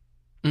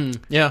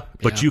 Yeah.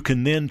 But you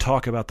can then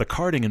talk about the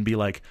karting and be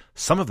like,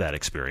 some of that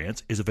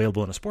experience is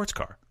available in a sports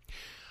car.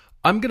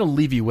 I'm going to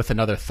leave you with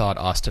another thought,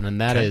 Austin,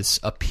 and that is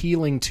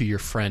appealing to your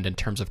friend in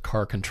terms of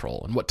car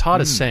control. And what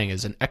Todd is saying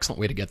is an excellent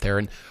way to get there.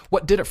 And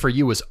what did it for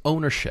you was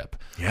ownership.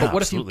 Yeah, but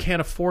what absolutely. if you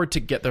can't afford to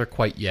get there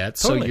quite yet?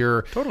 Totally, so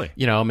you're, totally.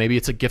 Maybe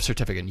it's a gift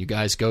certificate and you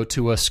guys go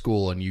to a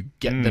school and you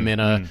get them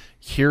in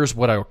here's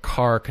what a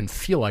car can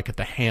feel like at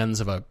the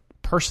hands of a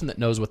person that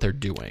knows what they're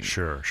doing.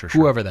 Sure.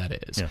 Whoever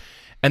that is. Yeah.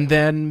 And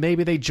then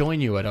maybe they join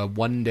you at a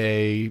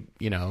one-day,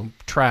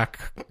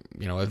 track,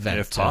 event,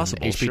 if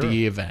possible,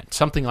 HPDE event,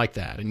 something like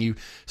that. And you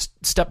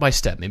step by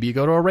step, maybe you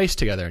go to a race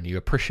together and you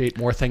appreciate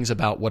more things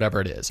about whatever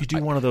it is. You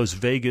do one of those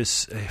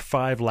Vegas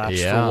 5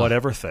 laps for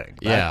whatever thing.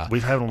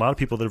 We've had a lot of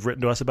people that have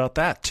written to us about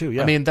that too.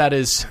 Yeah. I mean,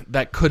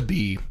 that could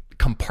be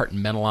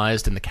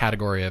compartmentalized in the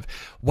category of,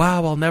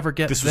 wow, I'll never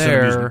get this there. This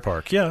was an amusement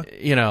park.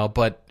 Yeah.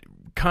 But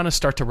kind of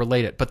start to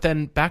relate it. But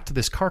then back to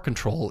this car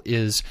control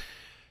is,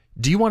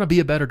 do you want to be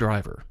a better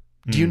driver?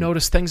 Do you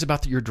notice things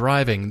about your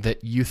driving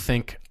that you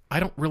think, I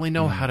don't really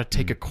know how to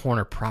take a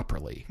corner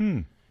properly?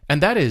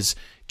 And that is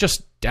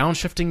just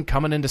downshifting,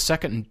 coming into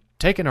second, and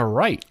taking a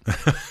right.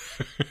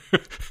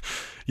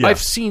 Yeah.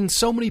 I've seen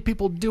so many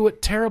people do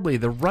it terribly.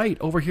 The right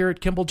over here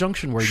at Kimball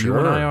Junction where you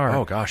and I are.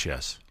 Oh, gosh,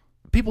 yes.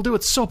 People do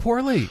it so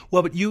poorly.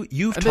 Well, but you've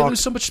talked. They lose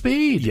so much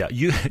speed. Yeah,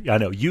 I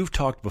know. You've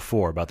talked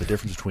before about the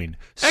difference between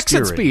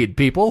exit speed,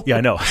 people. Yeah,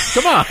 I know.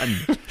 Come on.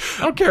 I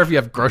don't care if you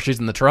have groceries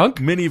in the trunk.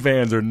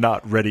 Minivans are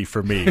not ready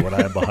for me when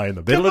I am behind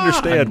them. They don't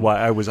understand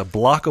why I was a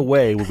block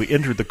away when we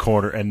entered the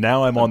corner, and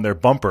now I'm on their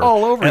bumper.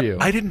 All over you.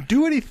 I didn't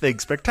do anything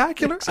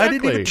spectacular. Exactly. I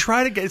didn't even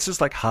try to get. It's just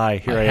like, hi,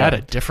 here I am. I had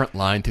a different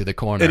line through the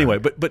corner. Anyway,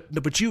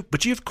 but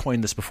you've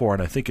coined this before,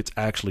 and I think it's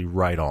actually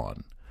right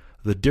on.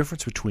 The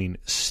difference between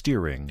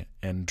steering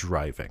and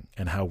driving,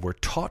 and how we're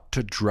taught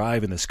to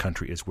drive in this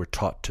country is we're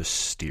taught to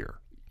steer.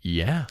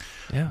 Yeah.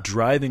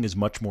 Driving is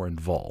much more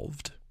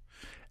involved,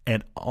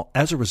 and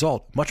as a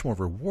result, much more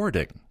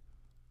rewarding.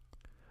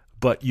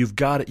 But you've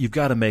got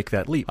to make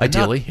that leap.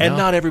 Ideally, and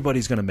not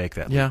everybody's going to make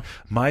that leap. Yeah.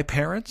 My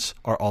parents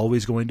are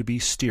always going to be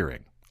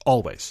steering,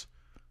 always.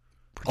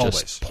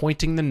 Just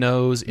pointing the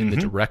nose in the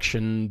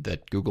direction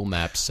that Google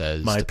Maps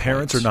says. My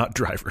parents are not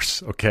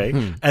drivers,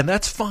 okay? And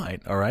that's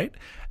fine, all right?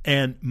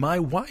 And my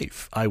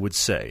wife, I would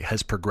say,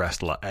 has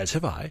progressed a lot, as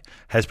have I,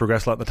 has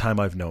progressed a lot in the time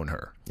I've known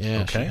her.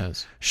 Yeah, okay?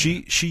 she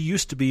has. She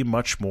used to be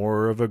much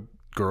more of a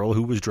girl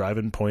who was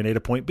driving point A to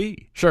point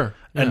B. Sure.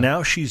 Yeah. And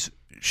now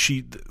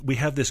we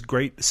have this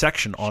great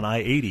section on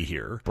I-80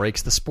 here.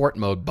 Breaks the sport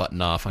mode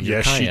button off on your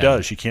Yes, Cayenne. she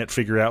does. She can't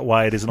figure out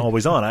why it isn't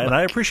always on, and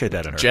I appreciate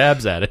that in her.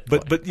 Jabs at it.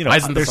 But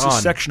there's a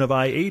section of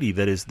I-80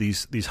 that is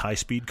these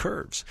high-speed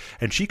curves,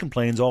 and she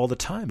complains all the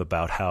time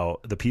about how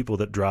the people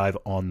that drive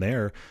on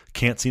there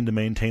can't seem to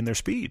maintain their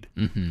speed,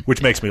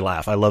 which makes me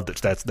laugh. I love that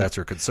that's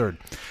her concern.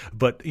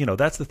 But,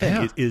 that's the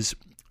thing, is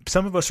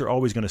some of us are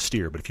always going to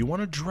steer, but if you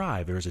want to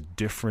drive, there's a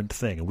different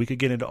thing. And we could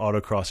get into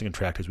autocrossing and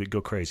track days. We could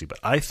go crazy. But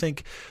I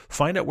think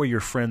find out where your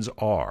friends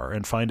are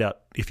and find out,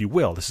 if you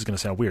will, this is going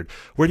to sound weird,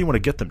 where do you want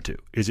to get them to?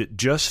 Is it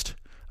just,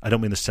 I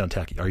don't mean this to sound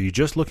tacky, are you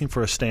just looking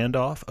for a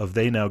standoff of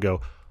they now go,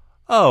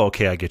 oh,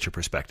 okay, I get your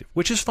perspective,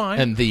 which is fine.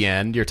 And the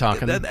end, you're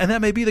talking. And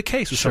that may be the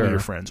case with some of your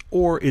friends.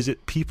 Or is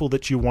it people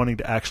that you're wanting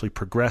to actually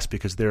progress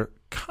because they're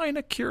kind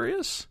of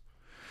curious?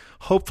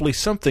 Hopefully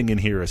something in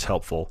here is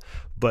helpful.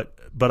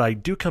 But I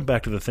do come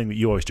back to the thing that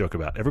you always joke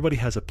about. Everybody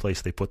has a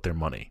place they put their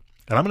money.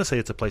 And I'm going to say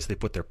it's a place they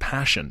put their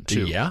passion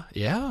too.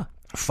 Yeah.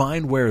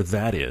 Find where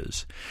that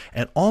is.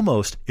 And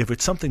almost, if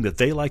it's something that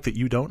they like that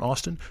you don't,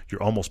 Austin,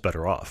 you're almost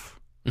better off.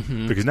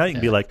 Because now you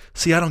can be like,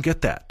 see, I don't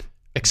get that.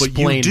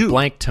 Explain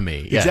blank to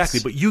me. Yes.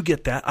 Exactly, but you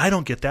get that. I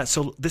don't get that.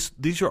 So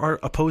these are our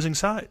opposing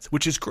sides,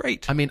 which is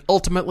great. I mean,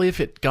 ultimately, if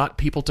it got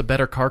people to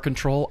better car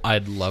control,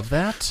 I'd love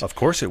that. Of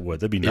course it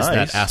would. That'd be nice.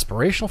 Is that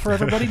aspirational for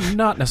everybody?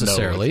 Not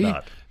necessarily. No, it's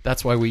not.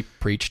 That's why we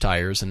preach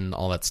tires and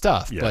all that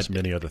stuff. Yes, but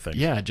many other things.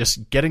 Yeah,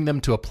 just getting them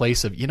to a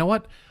place of, you know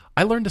what?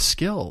 I learned a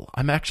skill.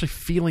 I'm actually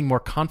feeling more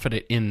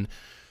confident in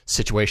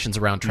situations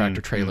around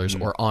tractor trailers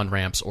or on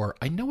ramps, or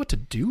I know what to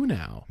do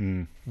now.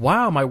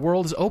 Wow, my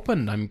world is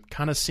open. I'm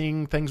kind of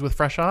seeing things with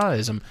fresh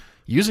eyes. I'm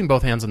using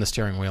both hands on the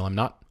steering wheel. I'm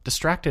not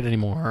distracted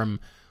anymore.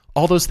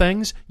 All those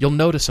things you'll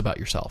notice about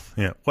yourself.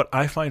 Yeah. What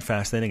I find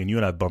fascinating, and you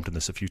and I have bumped into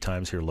this a few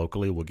times here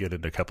locally, we'll get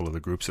into a couple of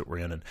the groups that we're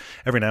in, and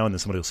every now and then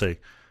somebody will say,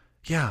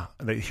 yeah,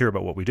 and they hear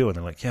about what we do, and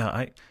they're like,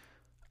 yeah,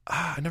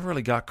 I never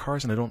really got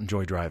cars, and I don't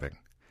enjoy driving.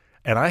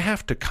 And I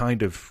have to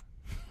kind of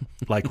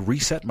like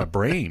reset my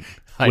brain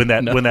when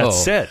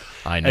that's said.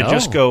 I know. And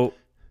just go,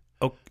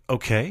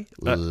 okay.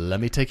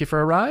 Let me take you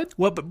for a ride?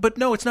 Well, but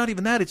no, it's not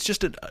even that. It's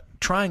just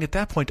trying at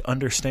that point to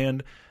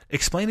understand.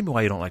 Explain to me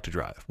why you don't like to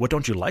drive. What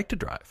don't you like to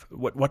drive?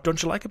 What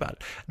don't you like about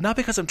it? Not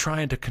because I'm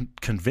trying to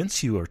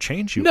convince you or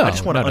change you. No, I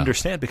just want to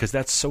understand because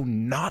that's so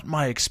not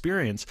my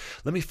experience.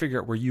 Let me figure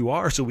out where you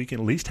are so we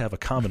can at least have a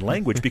common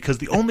language because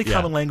the only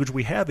common language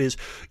we have is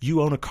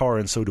you own a car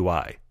and so do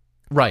I.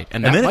 Right,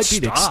 and that might be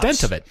the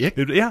extent of it.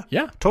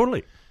 Yeah,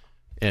 totally.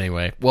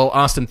 Anyway, well,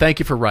 Austin, thank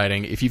you for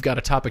writing. If you've got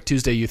a Topic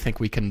Tuesday you think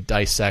we can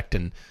dissect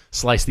and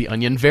slice the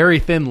onion very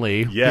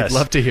thinly, we'd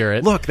love to hear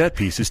it. Look, that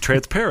piece is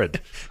transparent.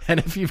 And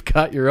if you've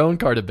got your own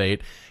car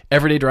debate,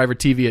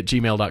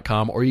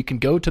 everydaydrivertv@gmail.com, or you can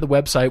go to the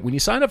website when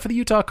you sign up for the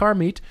Utah Car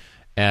Meet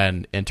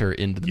and enter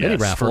into the mini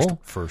raffle.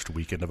 First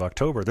weekend of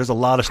October. There's a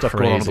lot of stuff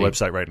going on the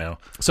website right now.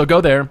 So go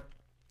there.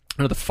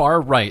 On the far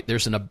right,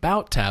 there's an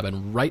About tab,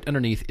 and right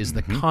underneath is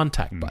the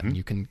Contact button.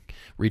 You can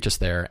reach us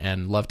there,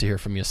 and love to hear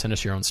from you. Send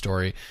us your own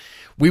story.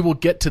 We will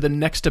get to the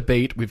next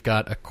debate. We've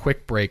got a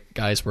quick break.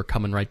 Guys, we're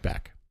coming right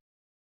back.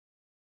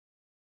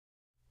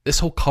 This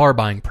whole car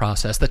buying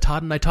process that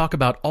Todd and I talk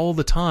about all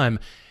the time,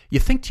 you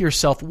think to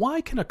yourself, why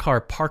can a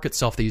car park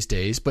itself these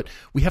days, but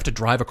we have to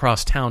drive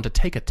across town to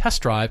take a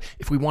test drive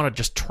if we want to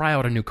just try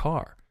out a new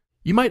car?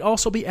 You might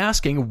also be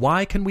asking,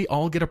 why can we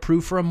all get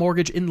approved for a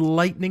mortgage in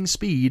lightning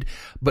speed,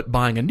 but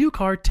buying a new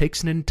car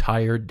takes an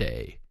entire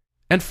day?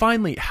 And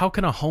finally, how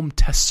can a home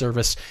test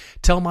service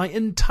tell my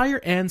entire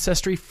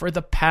ancestry for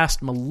the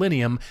past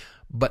millennium,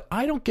 but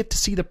I don't get to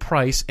see the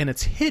price and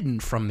it's hidden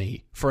from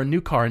me for a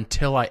new car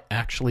until I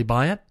actually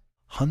buy it?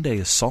 Hyundai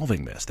is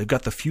solving this. They've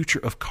got the future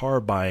of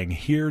car buying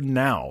here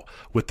now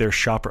with their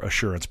Shopper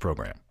Assurance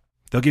program.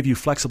 They'll give you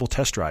flexible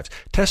test drives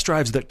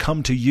that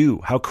come to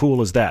you. How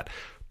cool is that?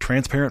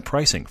 Transparent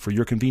pricing for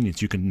your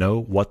convenience. You can know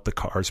what the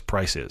car's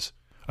price is.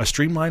 A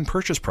streamlined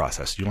purchase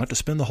process. You don't have to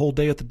spend the whole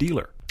day at the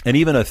dealer. And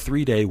even a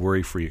 3-day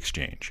worry-free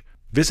exchange.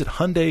 Visit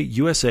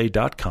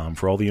HyundaiUSA.com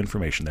for all the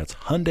information. That's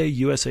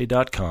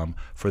HyundaiUSA.com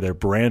for their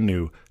brand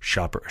new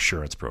Shopper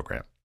Assurance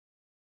program.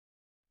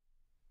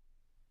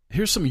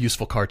 Here's some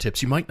useful car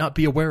tips you might not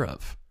be aware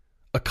of.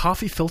 A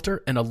coffee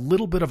filter and a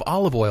little bit of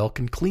olive oil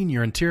can clean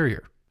your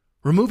interior.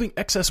 Removing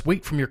excess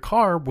weight from your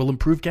car will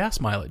improve gas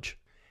mileage.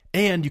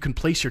 And you can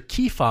place your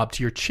key fob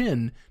to your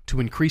chin to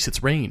increase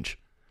its range.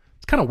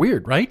 It's kind of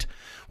weird, right?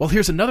 Well,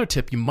 here's another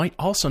tip you might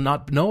also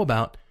not know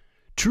about.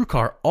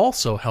 TrueCar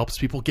also helps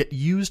people get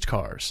used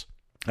cars.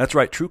 That's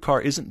right.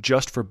 TrueCar isn't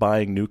just for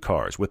buying new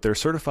cars. With their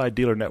certified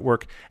dealer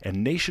network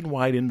and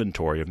nationwide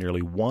inventory of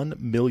nearly 1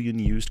 million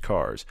used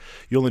cars,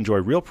 you'll enjoy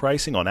real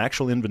pricing on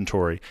actual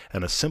inventory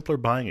and a simpler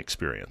buying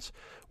experience,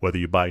 whether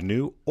you buy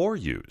new or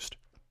used.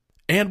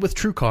 And with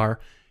TrueCar,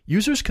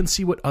 users can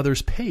see what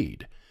others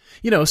paid.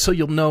 So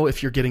you'll know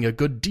if you're getting a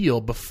good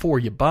deal before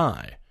you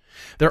buy.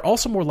 They're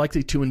also more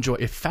likely to enjoy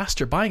a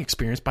faster buying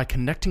experience by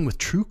connecting with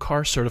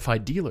TrueCar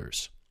certified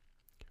dealers.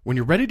 When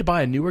you're ready to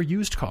buy a new or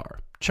used car,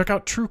 check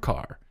out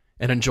TrueCar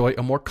and enjoy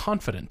a more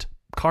confident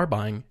car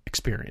buying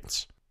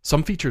experience.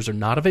 Some features are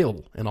not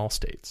available in all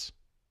states.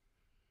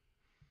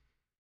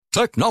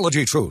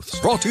 Technology Truths,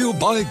 brought to you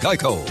by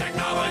Geico.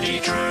 Technology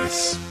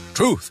Truths.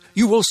 Truth,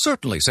 you will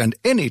certainly send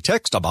any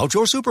text about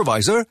your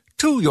supervisor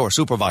to your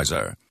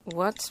supervisor.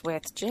 What's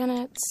with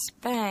Janet's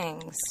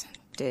bangs?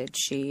 Did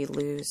she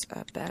lose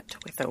a bet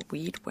with a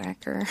weed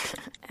whacker?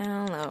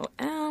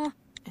 LOL.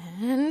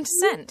 And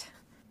send.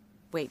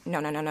 Wait,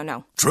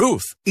 no.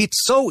 Truth,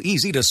 it's so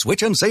easy to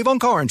switch and save on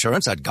car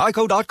insurance at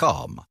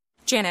Geico.com.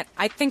 Janet,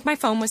 I think my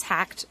phone was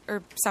hacked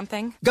or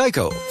something.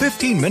 Geico,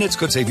 15 minutes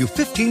could save you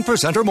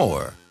 15% or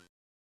more.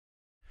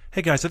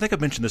 Hey guys, I think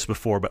I've mentioned this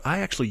before, but I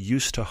actually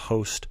used to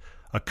host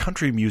a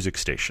country music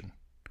station.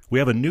 We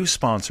have a new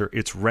sponsor.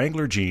 It's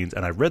Wrangler Jeans,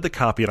 and I read the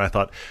copy and I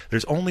thought,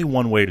 there's only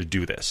one way to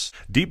do this.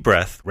 Deep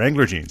breath,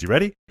 Wrangler Jeans. You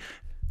ready?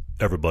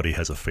 Everybody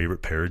has a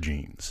favorite pair of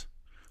jeans.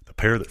 The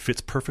pair that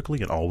fits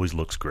perfectly and always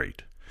looks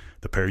great.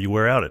 The pair you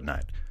wear out at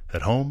night,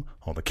 at home,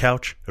 on the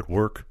couch, at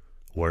work,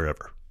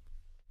 wherever.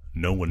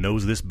 No one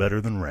knows this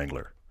better than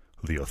Wrangler,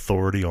 the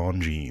authority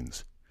on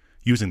jeans.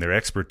 Using their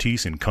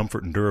expertise in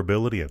comfort and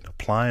durability and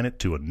applying it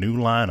to a new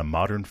line of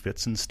modern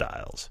fits and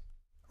styles.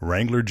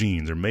 Wrangler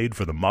jeans are made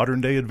for the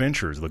modern-day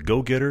adventurers, the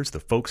go-getters, the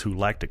folks who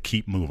like to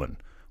keep moving,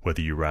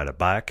 whether you ride a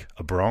bike,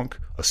 a bronc,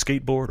 a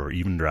skateboard, or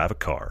even drive a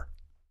car.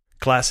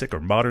 Classic or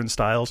modern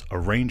styles, a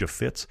range of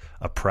fits,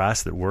 a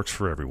price that works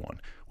for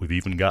everyone. We've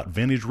even got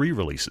vintage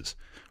re-releases.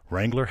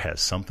 Wrangler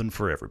has something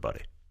for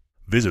everybody.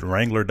 Visit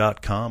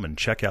Wrangler.com and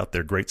check out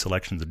their great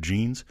selections of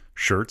jeans,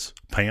 shirts,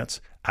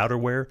 pants,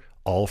 outerwear,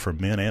 all for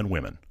men and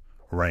women.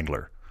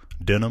 Wrangler,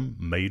 denim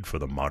made for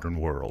the modern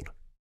world.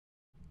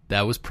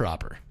 That was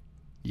proper.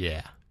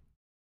 Yeah.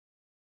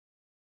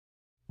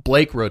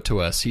 Blake wrote to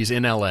us. He's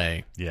in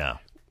L.A. Yeah.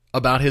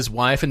 About his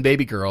wife and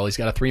baby girl. He's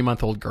got a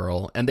 3-month-old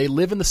girl, and they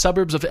live in the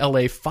suburbs of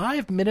L.A.,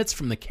 5 minutes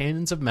from the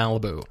canyons of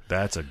Malibu.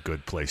 That's a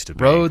good place to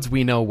be. Roads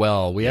we know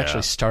well. We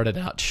actually started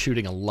out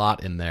shooting a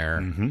lot in there.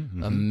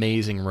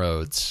 Amazing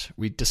roads.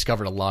 We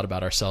discovered a lot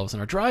about ourselves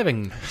and our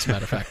driving, as a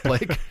matter of fact,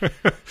 Blake.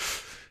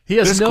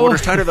 This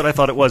quarter's tighter than I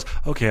thought it was.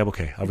 Okay, I'm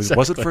okay. I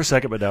wasn't for a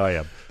second, but now I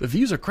am. The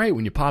views are great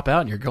when you pop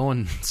out and you're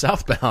going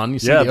southbound. You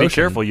see the ocean. Be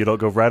careful. You don't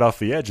go right off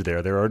the edge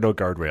there. There are no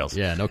guardrails.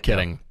 Yeah, no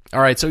kidding. Yeah.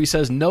 All right, so he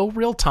says no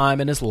real time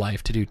in his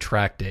life to do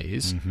track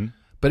days,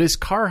 but his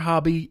car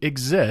hobby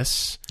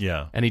exists.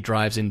 Yeah. And he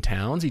drives in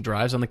towns. He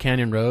drives on the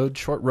Canyon Road,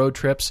 short road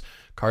trips,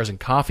 cars and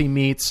coffee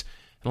meets,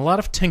 and a lot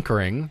of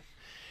tinkering.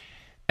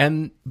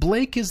 And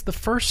Blake is the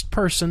first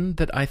person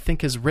that I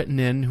think has written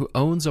in who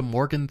owns a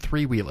Morgan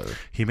three-wheeler.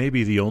 He may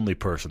be the only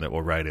person that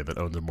will write in that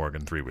owns a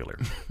Morgan three-wheeler.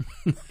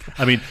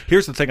 I mean,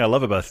 here's the thing I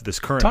love about this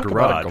current garage.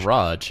 About a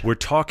garage. We're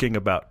talking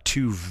about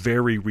two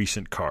very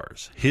recent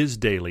cars. His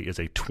daily is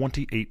a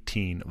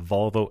 2018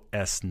 Volvo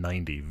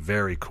S90,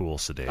 very cool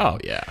sedan. Oh,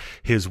 yeah.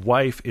 His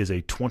wife is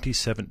a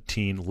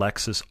 2017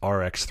 Lexus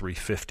RX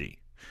 350.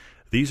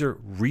 These are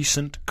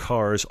recent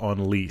cars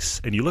on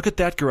lease. And you look at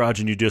that garage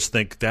and you just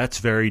think that's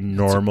very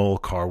normal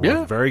car work.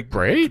 Yeah, very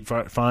great.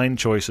 Fine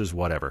choices,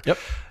 whatever. Yep.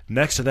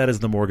 Next to that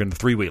is the Morgan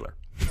three-wheeler,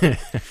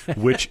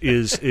 which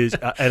is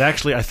and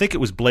actually I think it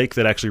was Blake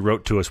that actually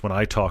wrote to us when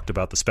I talked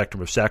about the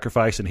Spectrum of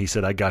Sacrifice, and he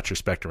said, I got your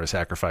Spectrum of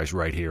Sacrifice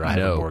right here. I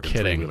have a Morgan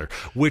three-wheeler,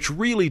 which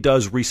really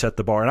does reset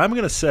the bar. And I'm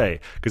going to say,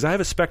 because I have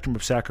a Spectrum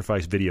of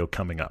Sacrifice video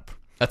coming up.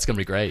 That's going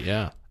to be great,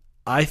 yeah.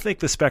 I think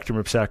the Spectrum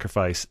of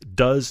Sacrifice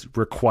does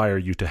require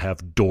you to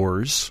have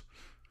doors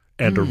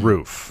and a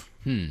roof.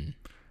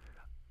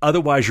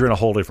 Otherwise, you're in a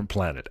whole different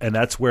planet. And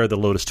that's where the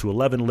Lotus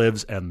 211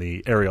 lives, and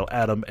the Ariel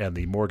Atom, and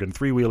the Morgan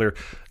three-wheeler.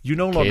 You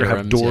no longer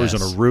have doors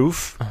and a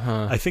roof.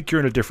 I think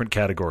you're in a different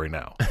category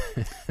now.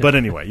 But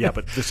anyway, yeah.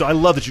 But so I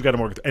love that you got a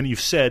Morgan. And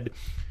you've said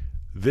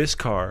this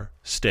car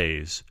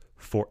stays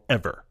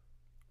forever.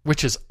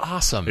 Which is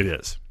awesome. It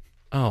is.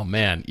 Oh,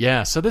 man.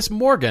 Yeah. So this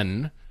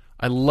Morgan...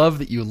 I love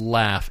that you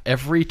laugh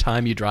every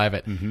time you drive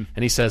it. And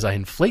he says, I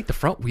inflate the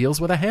front wheels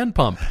with a hand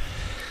pump.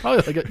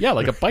 Oh,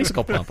 like a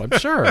bicycle pump, I'm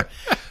sure.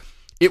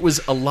 It was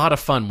a lot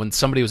of fun when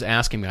somebody was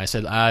asking me. I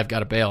said, I've got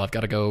to bail. I've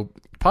got to go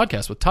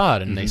podcast with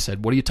Todd. And they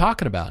said, what are you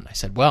talking about? And I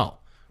said,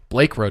 well,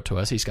 Blake wrote to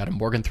us. He's got a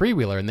Morgan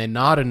three-wheeler. And they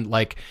nodded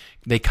like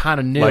they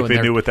kind of knew. Like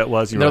they knew what that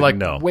was? They're like,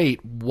 no.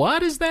 Wait,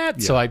 what is that?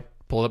 Yeah. So I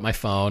pulled up my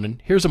phone,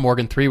 and here's a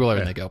Morgan three-wheeler.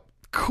 And they go,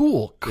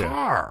 cool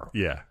car.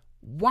 Yeah.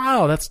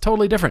 Wow, that's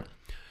totally different.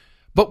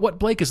 But what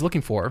Blake is looking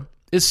for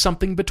is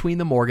something between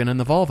the Morgan and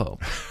the Volvo.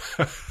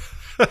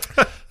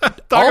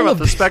 Talk about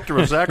the Spectrum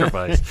of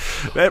Sacrifice.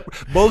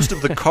 Most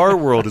of the car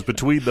world is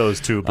between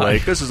those two,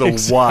 Blake. This is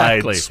a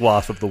wide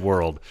swath of the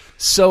world.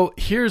 So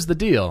here's the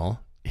deal.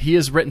 He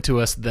has written to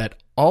us that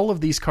all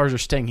of these cars are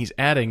staying. He's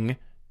adding,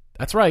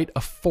 that's right, a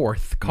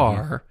fourth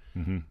car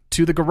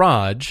to the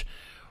garage,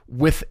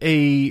 with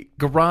a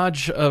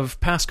garage of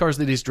past cars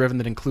that he's driven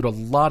that include a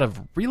lot of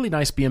really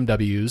nice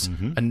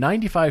BMWs, a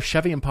 95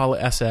 Chevy Impala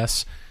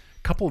SS,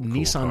 a couple of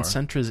Nissan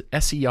Sentras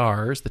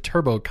SERs, the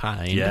turbo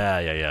kind.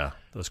 Yeah.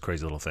 Those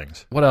crazy little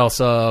things. What else?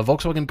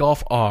 Volkswagen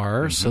Golf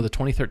R, so the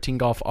 2013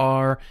 Golf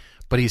R.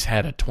 But he's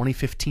had a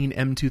 2015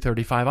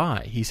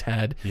 M235i. He's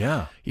had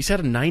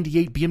a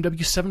 98 BMW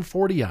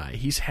 740i.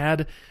 He's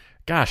had...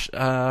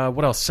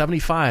 what else?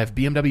 75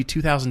 BMW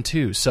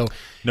 2002. So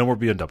no more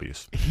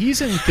BMWs. He's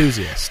an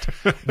enthusiast.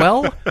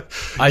 Well,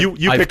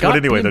 you picked one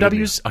anyway.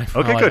 BMWs.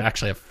 Okay, good. I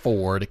actually have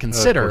four to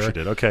consider. Of course you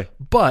did. Okay.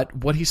 But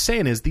what he's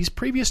saying is these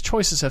previous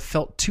choices have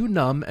felt too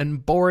numb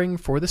and boring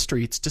for the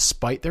streets,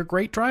 despite their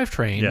great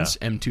drivetrains.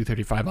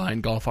 M235i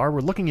and Golf R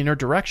were looking in your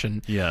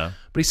direction. Yeah.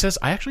 But he says,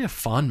 I actually have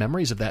fond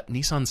memories of that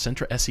Nissan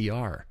Sentra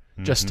SER.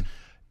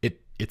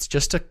 It's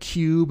just a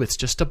cube. It's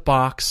just a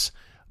box.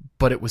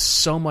 But it was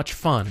so much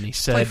fun. And he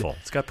said... Playful.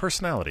 It's got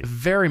personality.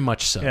 Very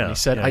much so. And he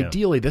said,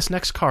 ideally, this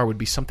next car would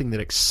be something that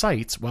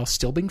excites while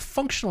still being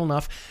functional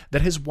enough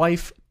that his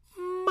wife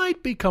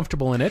might be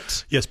comfortable in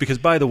it. Yes, because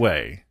by the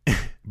way...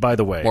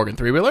 Morgan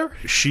three-wheeler?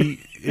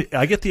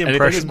 I get the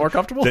impression more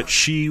comfortable? that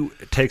she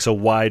takes a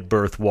wide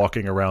berth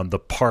walking around the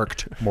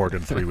parked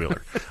Morgan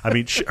three-wheeler. I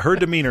mean, her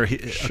demeanor,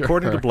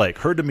 according to Blake,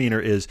 her demeanor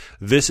is,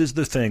 this is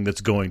the thing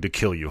that's going to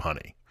kill you,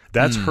 honey.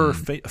 That's her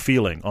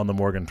feeling on the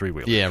Morgan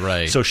three-wheeler. Yeah,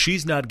 right. So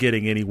she's not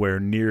getting anywhere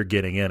near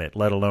getting in it,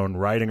 let alone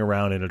riding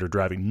around in it or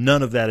driving.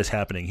 None of that is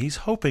happening. He's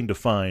hoping to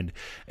find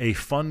a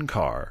fun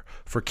car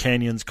for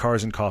canyons,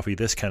 cars and coffee,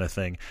 this kind of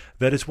thing,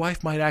 that his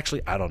wife might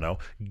actually, I don't know,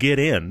 get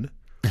in,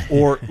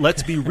 or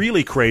let's be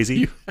really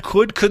crazy,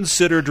 could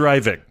consider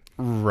driving.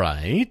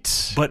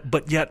 Right.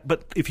 But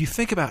if you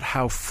think about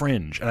how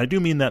fringe, and I do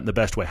mean that in the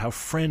best way, how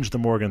fringe the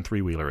Morgan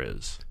three-wheeler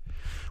is,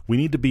 we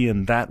need to be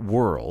in that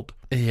world,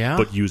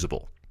 but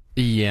usable.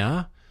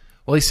 Yeah.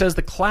 Well, he says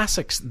the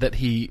classics that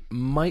he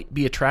might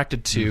be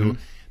attracted to,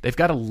 they've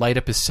got to light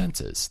up his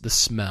senses, the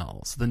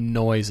smells, the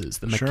noises,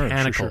 the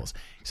mechanicals.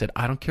 Sure. He said,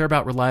 I don't care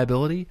about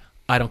reliability.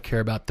 I don't care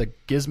about the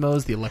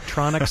gizmos, the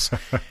electronics.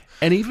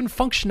 And even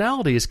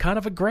functionality is kind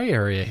of a gray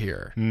area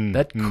here.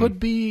 That could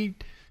be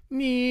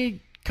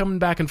coming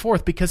back and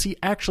forth, because he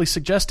actually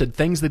suggested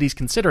things that he's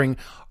considering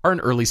are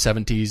an early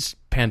 70s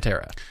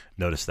Pantera.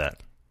 Notice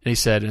that. And he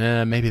said,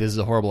 maybe this is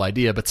a horrible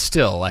idea, but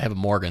still, I have a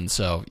Morgan,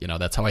 so,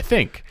 that's how I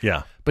think.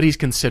 Yeah. But he's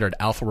considered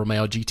Alfa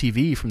Romeo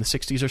GTV from the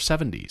 60s or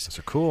 70s. Those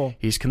are cool.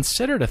 He's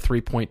considered a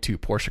 3.2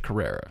 Porsche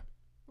Carrera,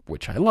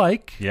 which I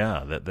like.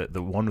 Yeah,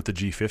 the one with the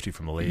G50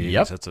 from the late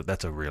 80s.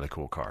 That's a really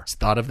cool car. He's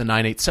thought of the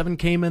 987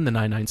 Cayman, the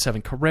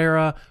 997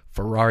 Carrera,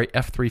 Ferrari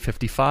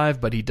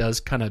F355, but he does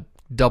kind of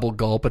double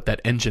gulp at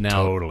that engine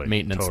out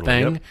maintenance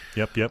thing.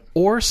 Yep.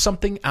 Or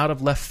something out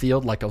of left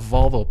field like a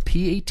Volvo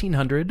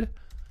P1800,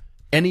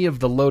 any of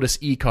the Lotus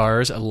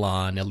E-cars,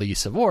 Elan,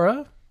 Elise,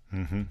 Evora,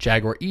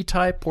 Jaguar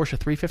E-Type, Porsche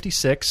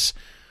 356,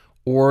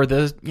 or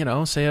the,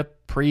 say a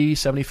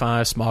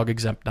pre-75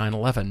 smog-exempt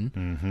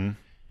 911.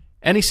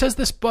 And he says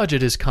this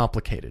budget is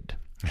complicated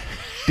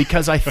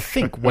because I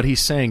think what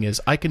he's saying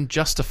is I can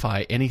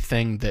justify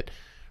anything that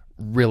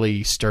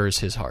really stirs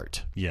his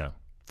heart. Yeah.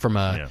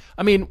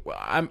 I mean,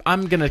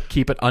 I'm going to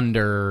keep it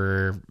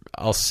under,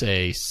 I'll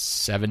say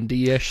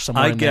 70-ish,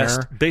 somewhere in there. I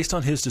guess, based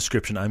on his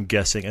description, I'm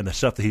guessing, and the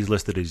stuff that he's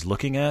listed he's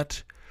looking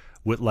at,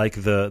 with like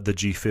the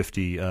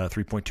G50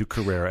 3.2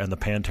 Carrera and the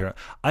Pantera,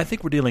 I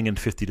think we're dealing in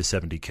 50 to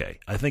 70K.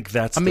 I think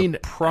that's the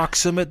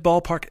approximate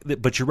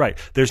ballpark. But you're right.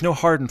 There's no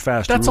hard and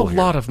fast rule here. That's a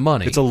lot of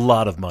money. It's a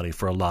lot of money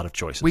for a lot of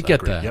choices. We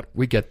get that. Yep.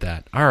 We get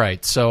that. All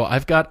right. So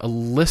I've got a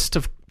list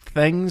of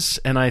things,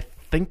 and I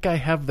think I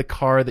have the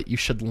car that you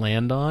should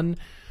land on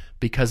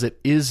because it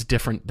is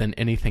different than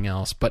anything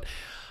else. But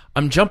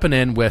I'm jumping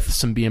in with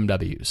some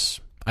BMWs.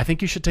 I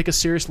think you should take a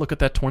serious look at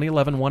that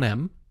 2011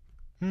 1M.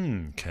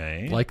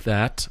 Okay. Like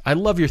that. I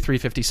love your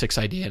 356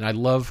 idea, and I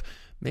love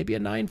maybe a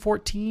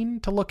 914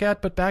 to look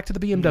at, but back to the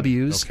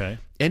BMWs. Okay.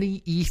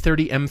 Any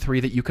E30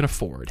 M3 that you can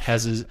afford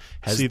has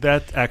See,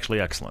 that's actually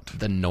excellent.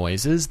 The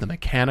noises, the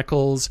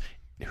mechanicals.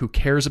 Who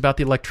cares about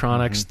the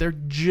electronics? They're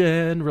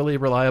generally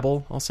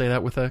reliable. I'll say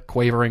that with a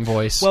quavering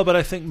voice. Well, but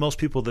I think most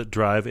people that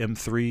drive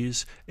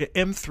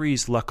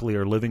M3s luckily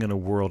are living in a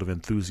world of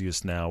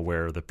enthusiasts now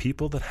where the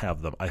people that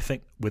have them, I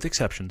think, with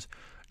exceptions,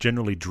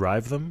 generally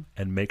drive them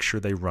and make sure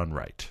they run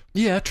right.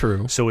 Yeah,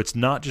 true. So it's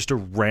not just a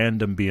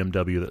random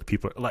BMW that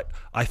people are like.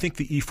 I think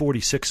the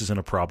E46 is in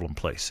a problem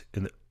place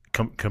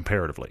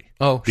comparatively.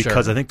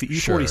 Because I think the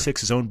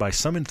E46 is owned by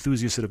some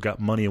enthusiasts that have got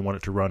money and want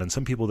it to run, and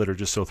some people that are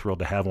just so thrilled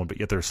to have one, but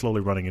yet they're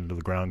slowly running into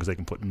the ground because they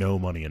can put no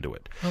money into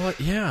it. Well,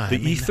 yeah. The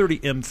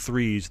E30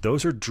 M3s,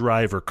 those are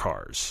driver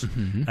cars.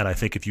 And I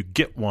think if you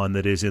get one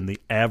that is in the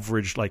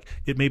average, like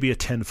it may be a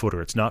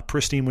 10-footer. It's not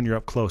pristine when you're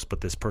up close,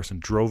 but this person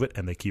drove it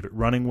and they keep it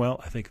running well.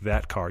 I think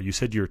that car, you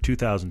said your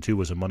 2002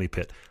 was a money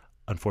pit.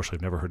 Unfortunately,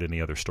 I've never heard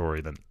any other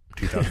story than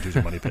 2002's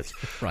a money pits.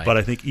 Right. But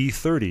I think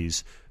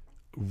E30s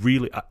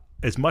really...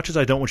 As much as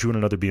I don't want you in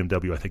another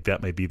BMW, I think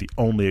that may be the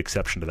only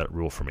exception to that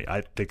rule for me.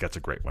 I think that's a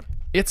great one.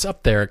 It's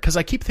up there because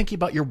I keep thinking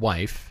about your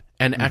wife,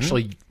 and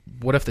actually,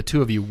 what if the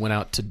two of you went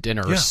out to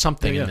dinner or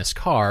something in this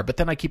car? But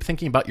then I keep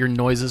thinking about your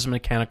noises,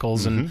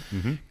 mechanicals, and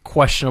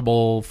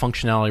questionable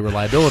functionality,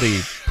 reliability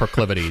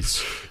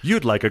proclivities.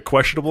 You'd like a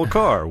questionable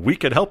car. We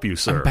could help you,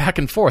 sir. I'm back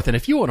and forth, and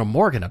if you own a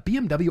Morgan, a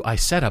BMW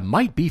Isetta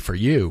might be for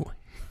you.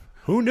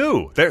 Who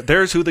knew?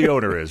 There's who the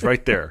owner is,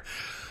 right there.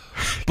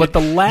 But the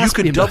last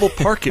you could double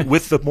park it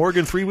with the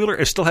Morgan three-wheeler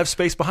and still have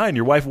space behind.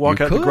 Your wife walk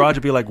out the garage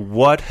and be like,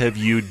 "What have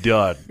you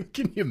done?"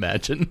 Can you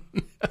imagine?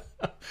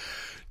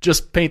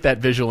 Just paint that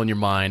visual in your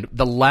mind.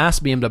 The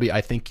last BMW I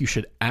think you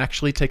should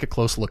actually take a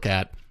close look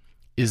at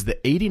is the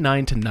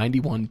 89 to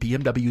 91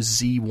 BMW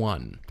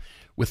Z1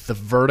 with the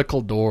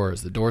vertical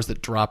doors, the doors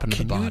that drop into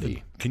the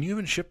body. Can you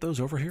even ship those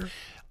over here?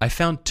 I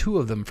found 2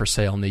 of them for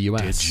sale in the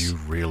U.S. Did you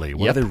really?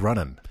 What are they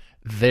running?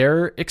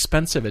 They're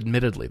expensive,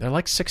 admittedly. They're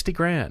like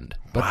 $60,000,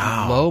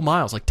 but low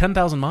miles, like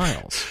 10,000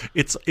 miles.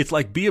 It's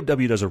like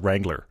BMW does a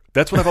Wrangler.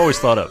 That's what I've always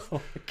thought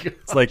of.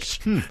 It's like,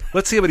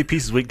 let's see how many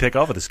pieces we can take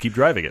off of this. Keep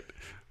driving it.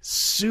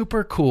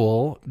 Super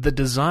cool. The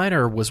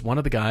designer was one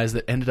of the guys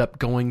that ended up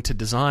going to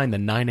design the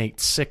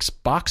 986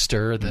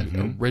 Boxster,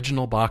 the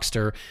original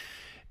Boxster.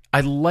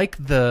 I like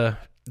the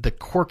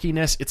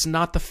quirkiness. It's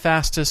not the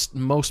fastest,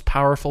 most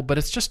powerful, but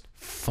it's just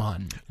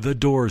fun. The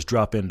doors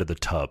drop into the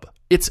tub.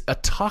 It's a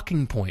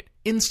talking point,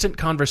 instant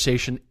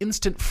conversation,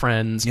 instant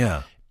friends.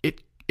 Yeah.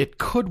 It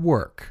could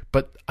work,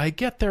 but I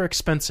get they're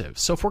expensive.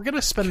 So if we're going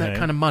to spend that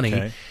kind of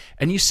money,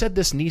 and you said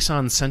this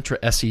Nissan Sentra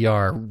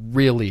SER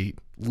really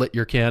lit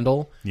your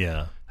candle.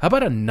 Yeah. How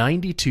about a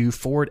 92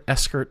 Ford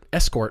Escort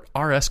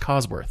RS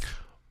Cosworth?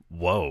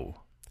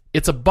 Whoa.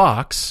 It's a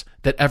box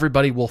that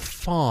everybody will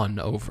fawn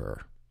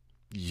over.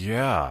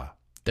 Yeah.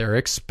 They're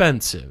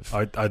expensive.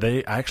 Are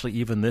they actually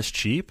even this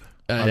cheap?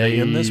 Are they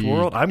in this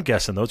world? I'm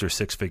guessing those are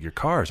 6-figure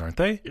cars, aren't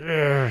they?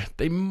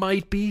 They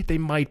might be. They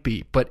might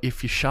be. But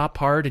if you shop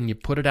hard and you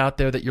put it out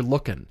there that you're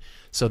looking.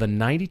 So the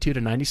 92 to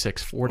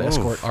 96 Ford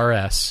Escort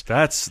RS.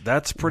 That's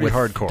pretty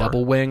hardcore.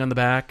 Double wing on the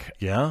back.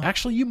 Yeah.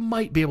 Actually, you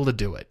might be able to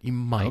do it. You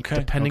might,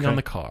 depending on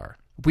the car.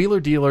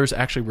 Wheeler Dealers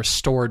actually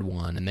restored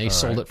one, and they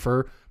sold it for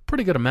a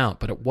pretty good amount,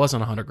 but it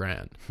wasn't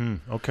 $100,000.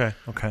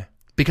 Okay.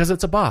 Because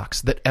it's a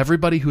box that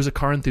everybody who's a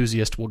car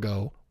enthusiast will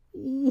go,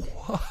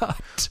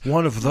 what?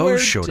 One of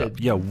those showed up.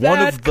 Yeah, one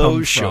of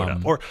those showed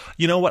up. Or,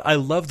 you know what? I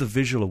love the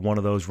visual of one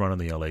of those running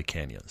the LA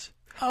Canyons.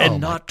 And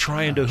not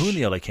trying to hoon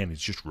the LA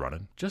Canyons, just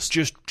running.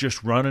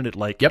 Just running at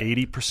like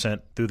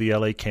 80% through the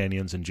LA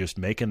Canyons and just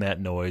making that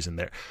noise in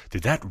there.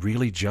 Did that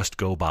really just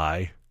go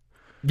by?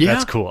 Yeah,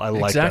 that's cool. I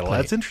like that. Well,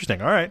 that's interesting.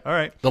 All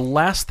right. The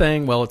last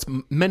thing, well, it's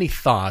many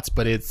thoughts,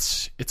 but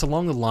it's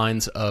along the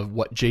lines of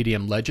what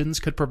JDM Legends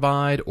could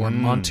provide or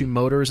Montu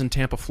Motors in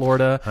Tampa,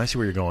 Florida. I see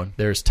where you're going.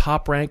 There's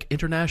Top Rank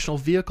International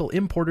Vehicle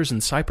Importers in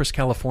Cypress,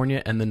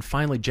 California, and then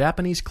finally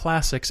Japanese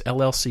Classics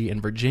LLC in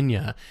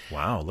Virginia.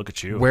 Wow, look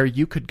at you. Where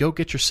you could go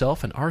get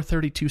yourself an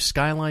R32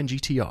 Skyline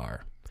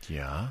GTR.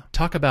 Yeah.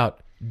 Talk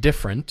about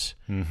different.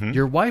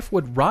 Your wife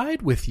would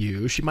ride with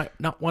you. She might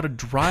not want to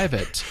drive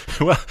it.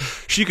 Well,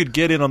 she could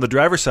get in on the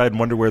driver's side and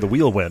wonder where the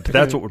wheel went.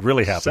 That's what would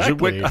really happen.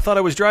 Exactly. I thought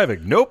I was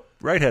driving. Nope,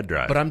 right-hand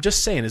drive. But I'm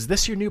just saying, is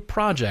this your new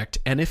project?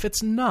 And if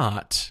it's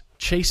not,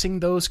 chasing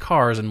those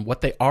cars and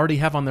what they already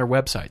have on their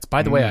websites.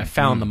 By the way, I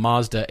found the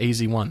Mazda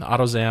AZ1, the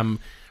AutoZam,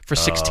 for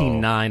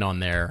 $16,900 on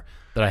there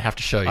that I have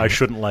to show you. I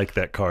shouldn't like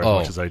that car as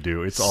much as I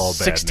do. It's all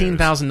bad news.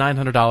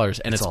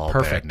 $16,900, and it's all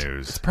perfect. Bad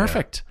news. It's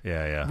perfect.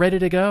 Yeah. Ready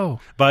to go.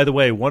 By the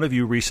way, one of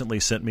you recently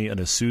sent me an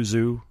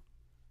Isuzu,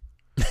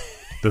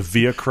 the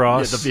Via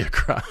Cross. Yeah, the Via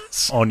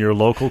Cross. On your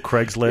local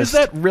Craigslist. Is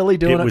that really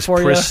doing it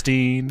for you? It was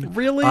pristine.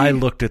 Really? I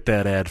looked at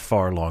that ad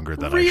far longer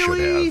than I should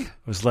have. I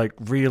was like,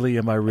 really?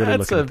 Am I really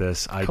looking at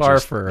this? Car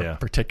for a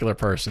particular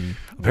person.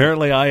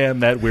 Apparently, I am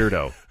that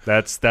weirdo.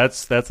 That's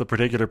the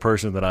particular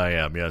person that I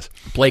am, yes.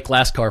 Blake,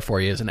 last car for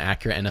you is an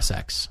Acura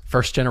NSX.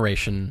 First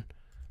generation.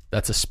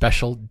 That's a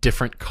special,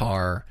 different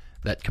car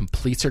that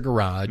completes your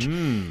garage.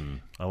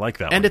 I like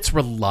that one. And it's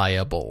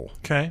reliable.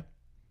 Okay.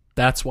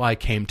 That's why I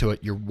came to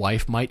it. Your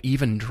wife might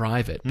even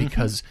drive it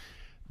because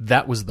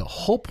that was the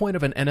whole point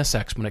of an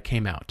NSX when it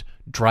came out.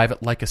 Drive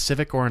it like a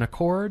Civic or an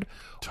Accord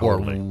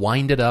or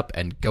wind it up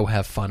and go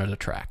have fun at a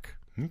track.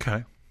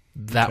 Okay.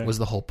 That was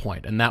the whole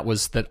point. And that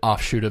was the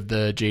offshoot of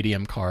the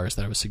JDM cars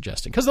that I was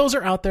suggesting. Because those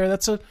are out there.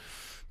 That's a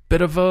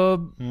bit of a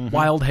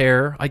wild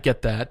hair. I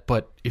get that.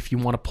 But if you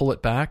want to pull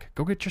it back,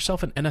 go get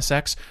yourself an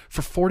NSX.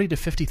 For $40,000 to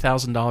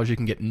 $50,000, you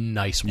can get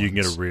nice ones. You can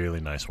get a really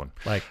nice one.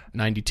 Like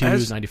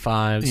 92s,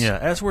 95s. Yeah,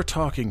 as we're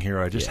talking here,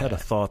 I just had a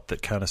thought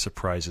that kind of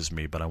surprises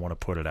me, but I want to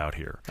put it out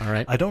here. All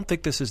right. I don't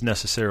think this is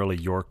necessarily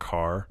your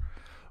car,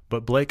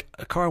 but Blake,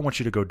 a car I want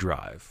you to go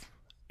drive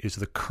is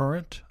the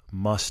current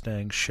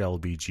Mustang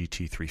Shelby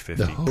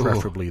GT350,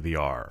 preferably the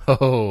R.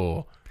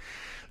 Oh,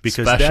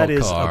 because that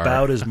is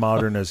about as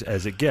modern as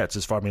it gets.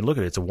 As far, I mean, look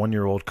at it; it's a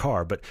 1-year-old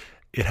car, but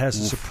it has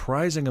a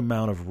surprising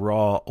amount of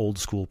raw,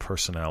 old-school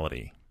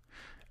personality,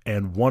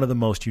 and one of the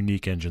most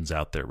unique engines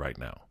out there right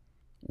now.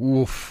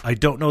 Oof! I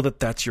don't know that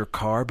that's your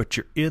car, but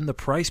you're in the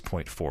price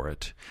point for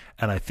it,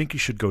 and I think you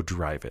should go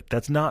drive it.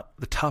 That's not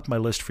the top of my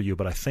list for you,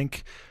 but I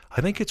think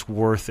it's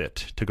worth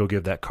it to go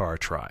give that car a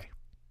try.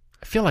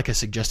 I feel like I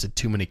suggested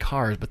too many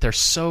cars, but they're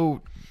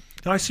so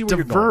I see where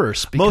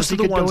diverse. You're going. Most of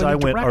the ones I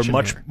went are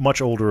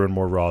much older and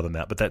more raw than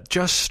that, but that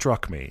just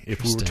struck me.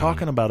 If we were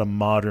talking about a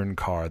modern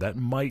car, that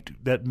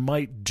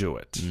might do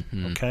it.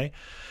 Okay,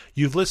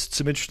 you've listed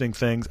some interesting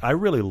things. I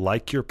really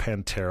like your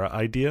Pantera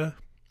idea.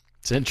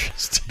 It's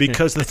interesting.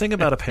 Because the thing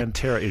about a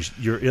Pantera is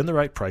you're in the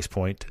right price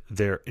point.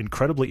 They're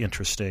incredibly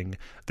interesting.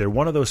 They're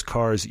one of those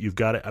cars that you've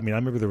got to, I mean, I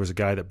remember there was a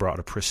guy that brought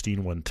a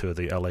pristine one to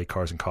the LA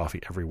Cars and Coffee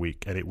every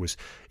week, and it was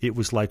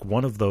like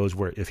one of those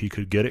where if he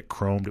could get it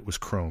chromed, it was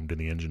chromed in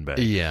the engine bay.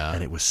 Yeah.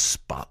 And it was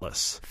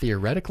spotless.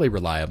 Theoretically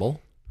reliable.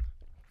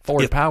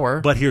 Forward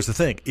power. But here's the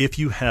thing. If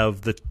you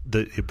have the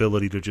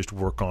ability to just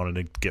work on it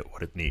and get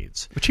what it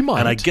needs. Which he might.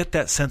 And I get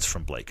that sense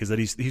from Blake, is that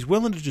he's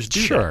willing to just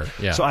do that.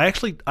 Yeah. So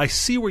I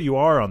see where you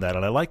are on that,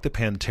 and I like the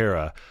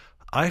Pantera.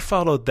 I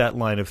followed that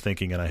line of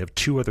thinking, and I have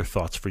 2 other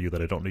thoughts for you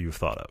that I don't know you've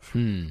thought of.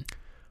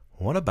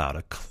 What about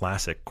a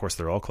classic? Of course,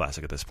 they're all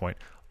classic at this point.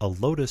 A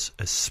Lotus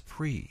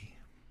Esprit.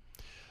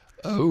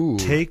 Oh.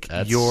 Take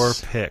your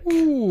pick.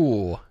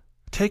 Ooh.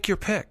 Take your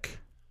pick.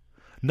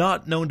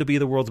 Not known to be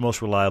the world's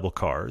most reliable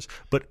cars,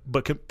 but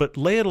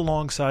lay it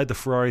alongside the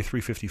Ferrari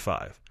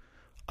 355.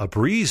 A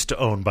breeze to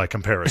own by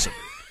comparison.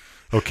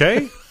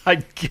 Okay? I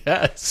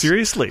guess.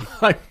 Seriously.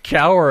 I'm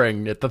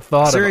cowering at the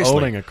thought of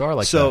owning a car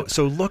like that.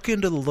 So look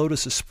into the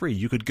Lotus Esprit.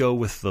 You could go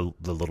with the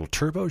little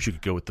turbos. You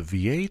could go with the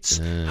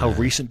V8s. How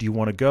recent do you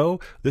want to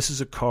go? This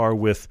is a car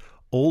with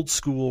old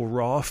school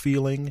raw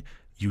feeling.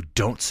 You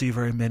don't see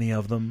very many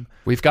of them.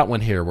 We've got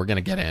one here. We're going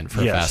to get in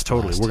for a fast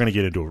totally. blast. We're going to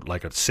get into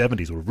like a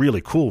 70s, a really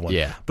cool one.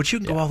 Yeah. But you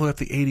can go all the way up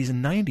to the 80s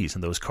and 90s,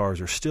 and those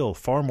cars are still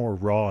far more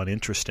raw and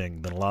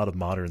interesting than a lot of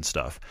modern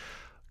stuff.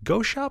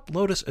 Go shop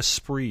Lotus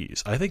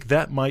Esprits. I think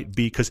that might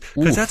be because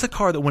that's a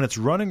car that when it's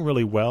running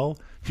really well,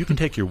 you can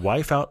take your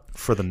wife out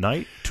for the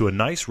night to a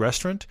nice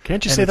restaurant.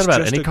 Can't you say that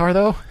about any car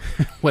though?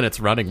 When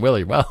it's running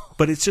really well.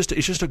 But it's just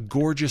a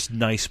gorgeous,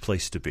 nice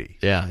place to be.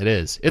 Yeah, it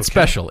is. It's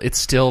special. It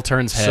still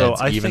turns heads, so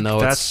I even think though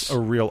that's a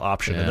real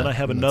option. And then I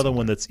have another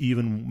one that's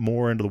even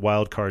more into the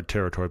wild card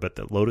territory. But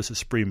the Lotus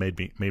Esprit made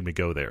me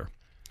go there.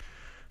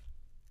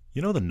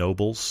 You know the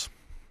Nobles?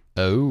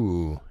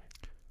 Oh,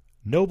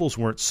 Nobles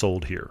weren't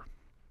sold here.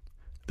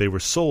 They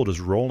were sold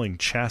as rolling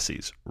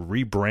chassis,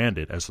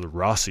 rebranded as the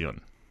Rossian.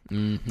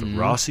 The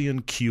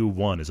Rossian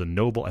Q1 is a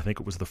Noble. I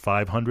think it was the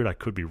 500. I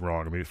could be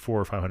wrong. Maybe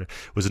 400 or 500.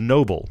 It was a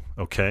Noble,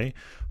 okay,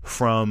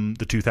 from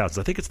the 2000s.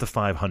 I think it's the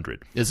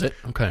 500. Is it?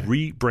 Okay.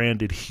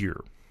 Rebranded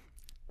here.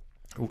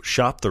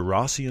 Shop the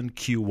Rossian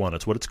Q1.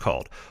 That's what it's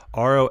called.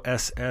 Rossion,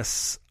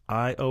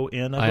 I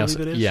believe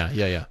it is.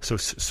 Yeah. So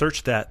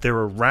search that. They're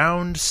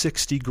around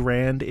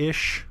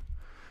 $60,000-ish.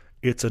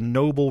 It's a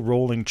Noble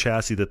rolling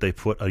chassis that they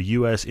put a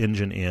U.S.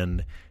 engine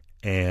in,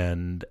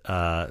 and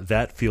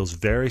that feels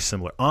very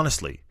similar.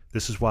 Honestly,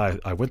 This is why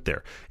I went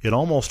there. It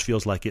almost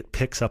feels like it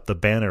picks up the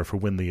banner for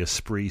when the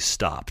Esprit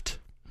stopped.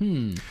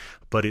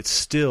 But it's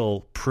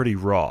still pretty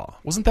raw.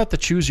 Wasn't that the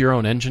choose your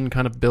own engine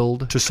kind of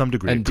build? To some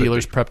degree. And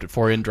dealers prepped it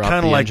for you and dropped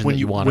the engine that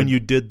you wanted? When you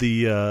did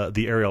the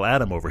Ariel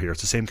Atom over here, it's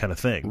the same kind of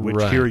thing.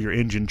 Here are your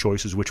engine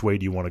choices, which way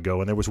do you want to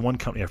go? And there was one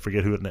company, I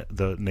forget who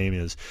the name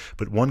is,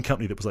 but one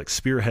company that was like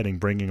spearheading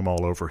bringing them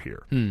all over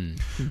here.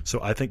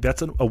 So I think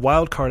that's a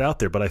wild card out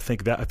there, but I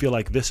feel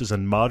like this is a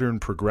modern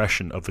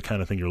progression of the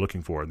kind of thing you're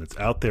looking for. And it's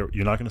out there.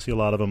 You're not going to see a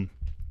lot of them.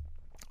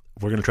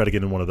 We're going to try to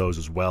get in one of those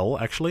as well,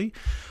 actually.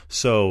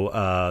 So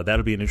that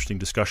would be an interesting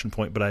discussion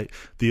point. But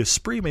the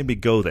Esprit made me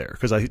go there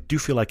because I do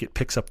feel like it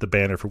picks up the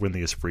banner for when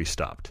the Esprit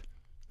stopped.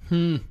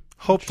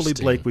 Hopefully,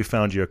 Blake, we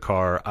found you a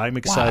car. I'm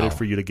excited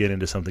for you to get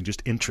into something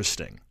just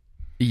interesting.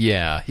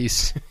 Yeah,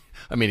 he's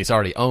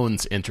already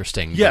owns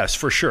interesting. Yes,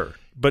 for sure.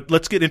 But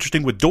let's get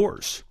interesting with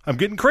doors. I'm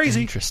getting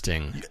crazy.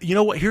 Interesting. You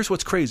know what? Here's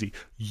what's crazy.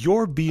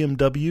 Your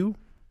BMW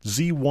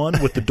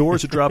Z1 with the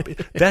doors that drop,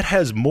 that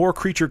has more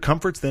creature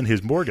comforts than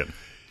his Morgan.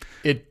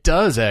 It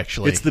does,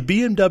 actually. It's the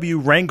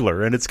BMW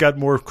Wrangler, and it's got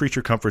more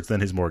creature comforts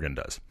than his Morgan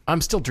does. I'm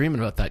still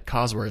dreaming about that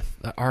Cosworth,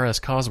 RS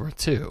Cosworth,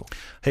 too.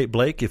 Hey,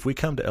 Blake, if we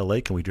come to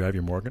L.A., can we drive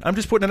your Morgan? I'm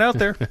just putting it out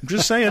there. I'm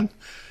just saying.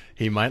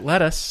 He might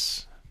let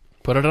us.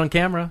 Put it on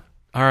camera.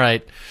 All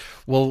right.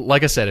 Well,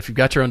 like I said, if you've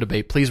got your own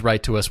debate, please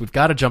write to us. We've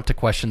got to jump to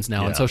questions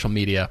now on social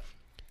media.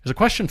 There's a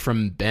question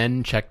from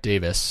Ben Check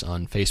Davis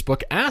on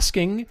Facebook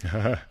asking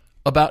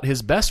about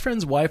his best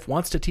friend's wife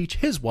wants to teach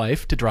his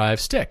wife to drive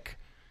stick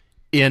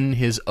in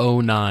his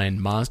 09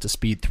 Mazda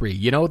Speed 3.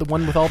 You know, the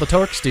one with all the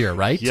torque steer,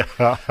 right? Yeah,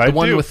 The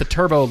one with the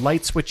turbo,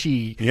 light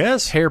switchy,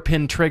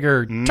 hairpin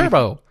trigger,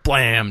 turbo,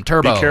 blam,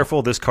 turbo. Be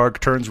careful, this car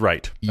turns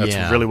right.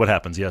 That's really what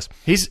happens, yes.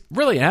 He's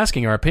really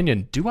asking our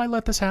opinion. Do I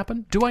let this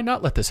happen? Do I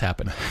not let this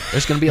happen?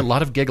 There's going to be a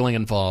lot of giggling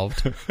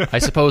involved. I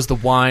suppose the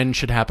whine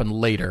should happen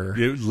later.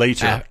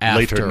 Later,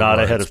 not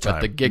ahead of time.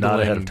 But the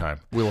giggling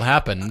will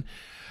happen.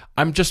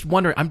 I'm just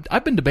wondering.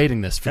 I've been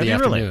debating this for the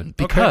afternoon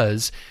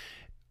because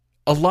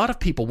a lot of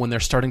people, when they're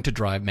starting to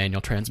drive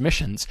manual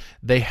transmissions,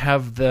 they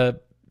have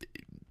the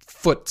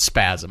foot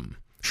spasm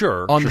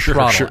on the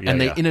throttle,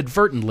 and they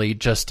inadvertently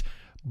just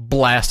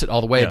blast it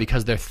all the way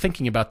because they're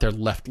thinking about their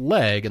left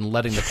leg and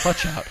letting the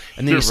clutch out.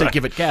 And then you say,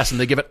 give it gas, and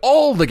they give it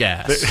all the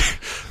gas.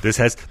 This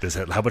has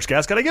how much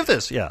gas can I give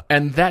this? Yeah.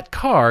 And that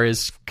car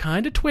is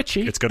kind of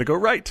twitchy. It's going to go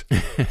right.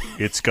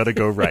 It's going to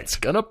go right. It's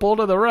going to pull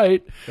to the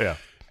right. Yeah.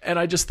 And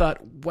I just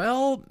thought,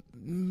 well,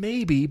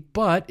 maybe,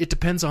 but it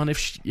depends on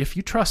if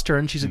you trust her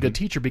and she's a good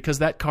teacher, because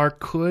that car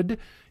could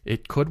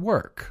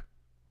work.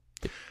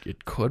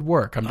 It could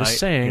work. I'm just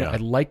saying, I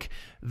like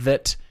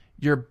that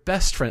your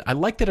best friend. I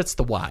like that it's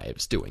the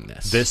wives doing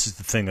this. This is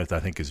the thing that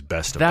I think is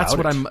best about it. That's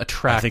what I'm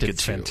attracted to. I think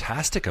it's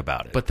fantastic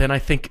about it. But then I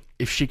think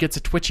if she gets a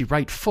twitchy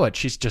right foot,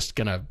 she's just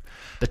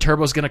the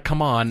turbo's gonna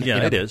come on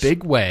in a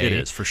big way. It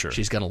is, for sure.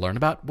 She's gonna learn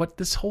about what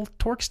this whole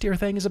torque steer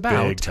thing is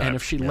about. Big time. And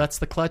if she lets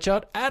the clutch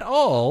out at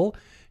all,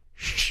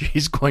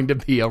 she's going to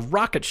be a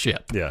rocket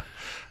ship. Yeah.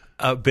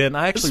 Ben,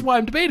 this is why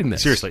I'm debating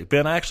this. Seriously,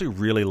 Ben, I actually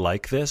really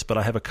like this, but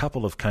I have a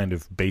couple of kind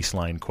of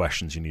baseline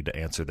questions you need to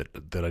answer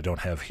that I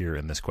don't have here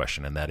in this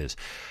question, and that is,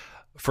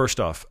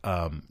 first off,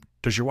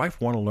 does your wife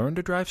want to learn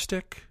to drive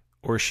stick,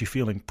 or is she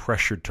feeling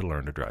pressured to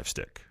learn to drive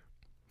stick?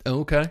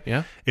 Okay,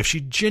 yeah. If she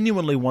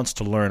genuinely wants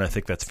to learn, I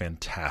think that's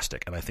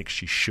fantastic, and I think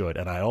she should.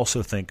 And I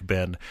also think,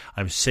 Ben,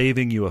 I'm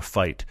saving you a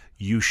fight.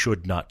 You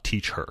should not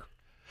teach her.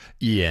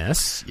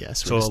 Yes.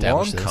 So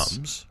along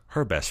comes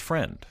her best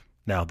friend.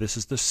 Now, this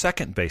is the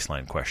second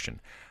baseline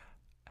question.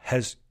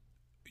 Has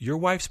your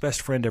wife's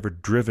best friend ever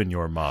driven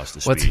your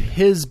Mazda Speed? Well, it's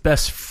his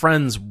best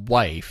friend's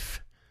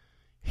wife.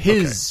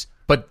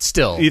 But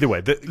still. Either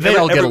way. They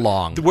all get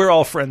along. We're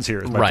all friends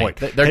here, is my point.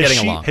 They're getting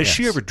along. Has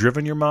she ever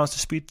driven your Mazda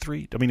Speed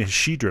 3? I mean, has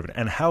she driven?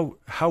 And how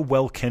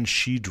well can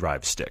she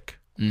drive stick?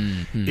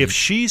 Mm-hmm. If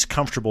she's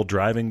comfortable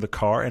driving the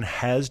car and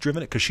has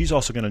driven it, because she's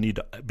also going to need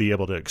to be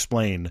able to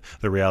explain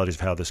the realities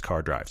of how this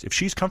car drives. If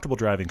she's comfortable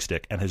driving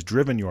stick and has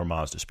driven your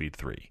Mazda Speed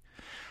 3,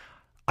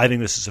 I think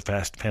this is a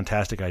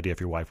fantastic idea if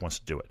your wife wants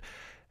to do it.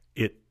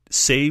 It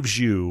saves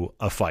you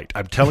a fight.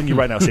 I'm telling you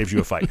right now, it saves you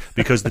a fight,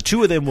 because the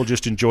two of them will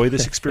just enjoy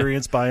this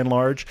experience by and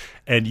large,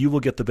 and you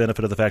will get the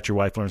benefit of the fact your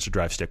wife learns to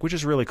drive stick, which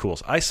is really cool.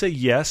 So I say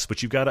yes,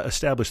 but you've got to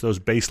establish those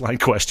baseline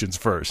questions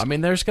first. I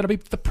mean, there's going to be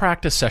the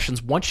practice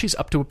sessions. Once she's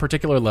up to a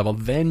particular level,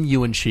 then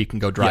you and she can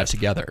go drive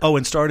together. Oh,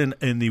 and start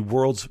in the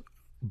world's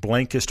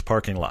blankest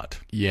parking lot.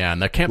 Yeah, and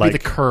there can't be the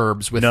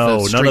curbs with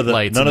the street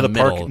lights in the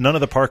middle. None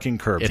of the parking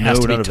curbs. It has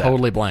to be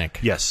totally blank.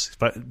 Yes,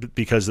 but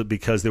because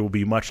there will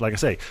be much, like I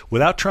say,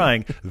 without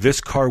trying,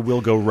 this car will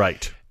go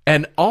right.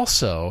 And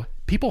also,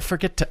 people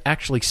forget to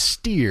actually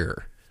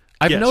steer.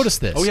 I've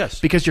noticed this. Oh, yes.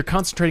 Because you're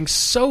concentrating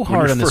so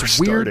hard on this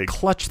weird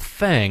clutch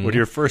thing. When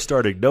you're first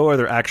starting, no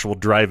other actual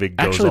driving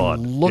goes on.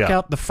 Actually, look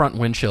out the front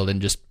windshield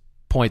and just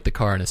point the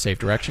car in a safe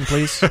direction,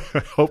 please?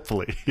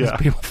 Hopefully, yeah.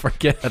 People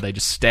forget. They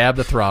just stab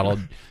the throttle,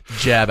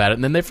 jab at it,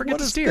 and then they forget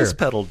to steer. What does this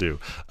pedal do?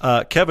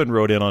 Kevin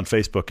wrote in on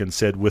Facebook and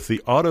said, with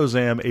the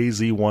AutoZam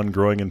AZ1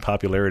 growing in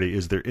popularity,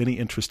 is there any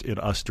interest in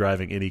us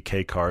driving any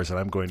K cars? And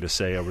I'm going to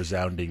say a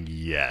resounding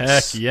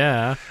yes. Heck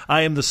yeah.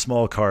 I am the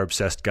small car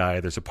obsessed guy.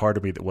 There's a part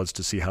of me that wants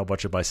to see how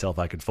much of myself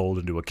I can fold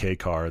into a K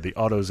car. The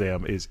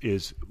AutoZam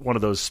is one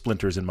of those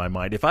splinters in my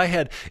mind. If I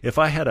had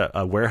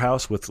a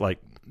warehouse with like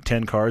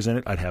 10 cars in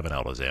it, I'd have an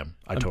AutoZam.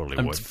 I totally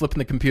would. I'm flipping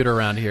the computer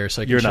around here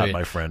so I can You're show not you.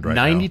 my friend right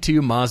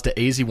 92 Mazda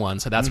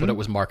AZ1, so that's what it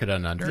was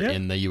marketed under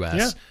in the U.S.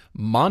 Yeah.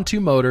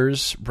 Montu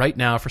Motors, right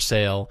now for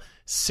sale,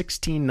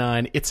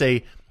 $16,900. It's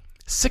a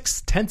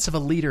 0.6 of a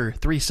liter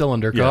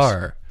 3-cylinder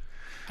car.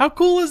 How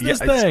cool is this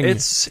thing?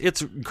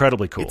 It's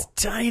incredibly cool. It's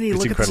tiny.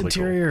 Look at this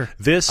interior.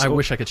 Cool. I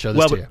wish I could show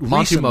this to you.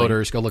 Montu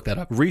Motors, go look that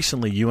up.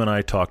 Recently, you and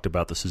I talked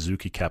about the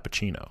Suzuki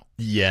Cappuccino.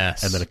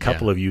 Yes. And then a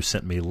couple of you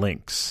sent me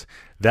links.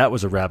 That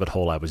was a rabbit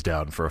hole I was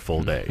down for a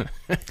full day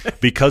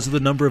because of the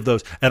number of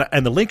those.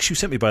 And the links you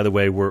sent me, by the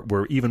way,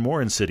 were even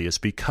more insidious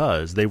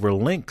because they were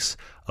links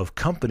of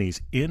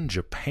companies in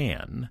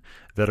Japan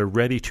that are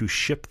ready to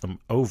ship them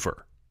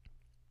over.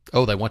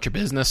 Oh, they want your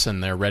business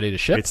and they're ready to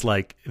ship? It's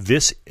like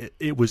this.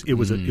 It was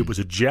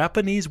a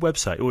Japanese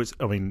website. It was,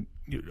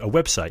 a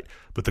website,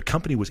 but the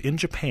company was in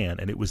Japan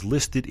and it was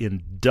listed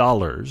in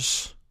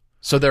dollars.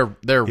 So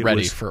they're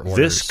ready for orders.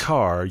 This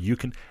car you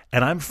can,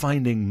 and I'm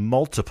finding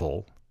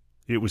multiple.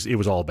 It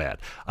was all bad.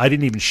 I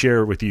didn't even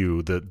share with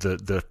you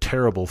the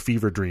terrible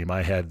fever dream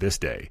I had this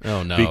day.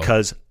 Oh no!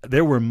 Because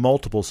there were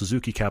multiple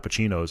Suzuki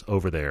Cappuccinos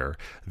over there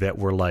that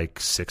were like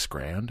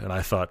 $6,000, and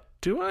I thought,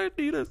 do I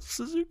need a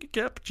Suzuki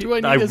Cappuccino? Do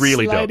I need a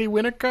slidey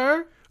winter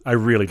car? I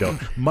really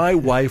don't. My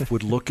wife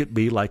would look at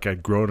me like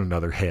I'd grown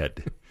another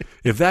head.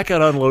 If that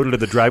got unloaded in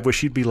the driveway,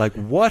 she'd be like,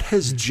 "What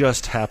has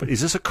just happened? Is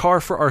this a car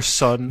for our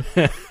son?"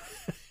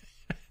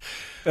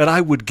 And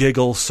I would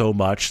giggle so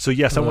much. So,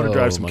 yes, I want to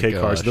drive some K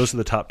cars. Those are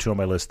the top two on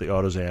my list, the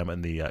AutoZam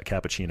and the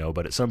Cappuccino.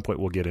 But at some point,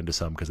 we'll get into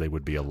some because they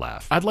would be a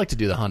laugh. I'd like to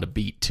do the Honda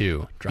Beat,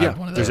 too. Drive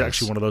one of those. There's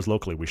actually one of those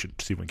locally. We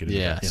should see if we can get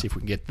into that. See if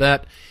we can get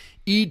that.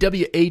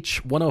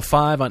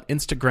 EWH105 on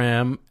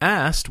Instagram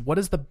asked, what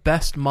is the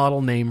best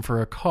model name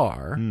for a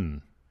car?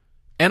 And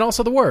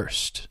also the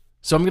worst.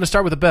 So I'm going to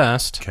start with the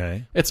best.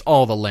 Okay. It's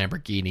all the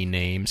Lamborghini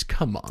names.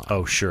 Come on.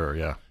 Oh, sure,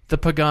 yeah. The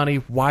Pagani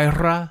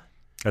Huayra.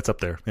 That's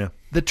up there, yeah.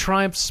 The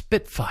Triumph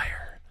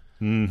Spitfire,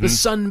 the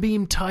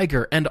Sunbeam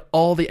Tiger, and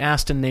all the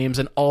Aston names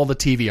and all the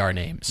TVR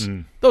names.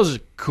 Those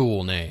are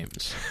cool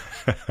names.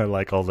 I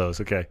like all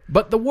those, okay.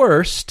 But the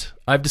worst,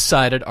 I've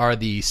decided, are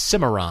the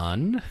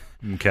Cimarron,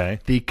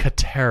 the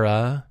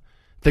Catera,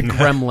 the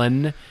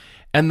Gremlin,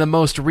 and the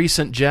most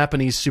recent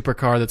Japanese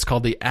supercar that's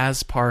called the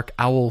Aspark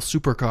Owl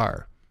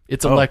Supercar.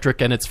 It's electric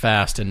and it's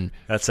fast and...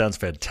 That sounds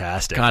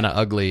fantastic. Kind of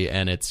ugly,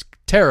 and it's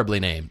terribly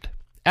named.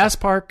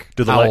 Aspark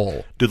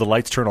Owl. Do the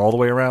lights turn all the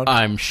way around?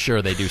 I'm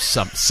sure they do.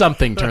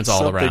 Something turns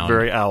all around. Something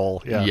very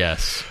owl. Yeah.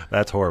 Yes.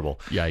 That's horrible.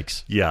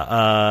 Yikes.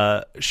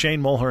 Yeah.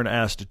 Shane Mulhern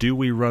asked, do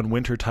we run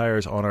winter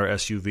tires on our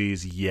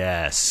SUVs?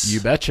 Yes. You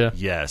betcha.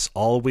 Yes.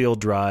 All-wheel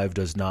drive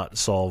does not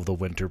solve the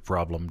winter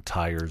problem.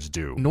 Tires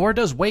do. Nor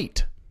does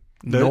weight.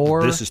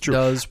 This is true.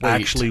 Does weight.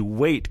 Actually,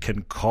 weight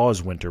can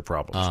cause winter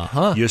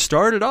problems. You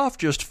started off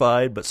just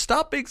fine, but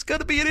stopping's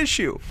going to be an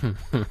issue.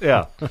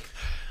 Yeah.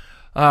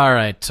 All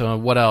right,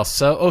 what else?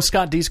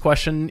 Scott D's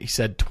question, he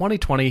said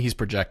 2020 he's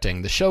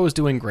projecting. The show is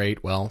doing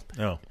great. Well,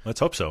 let's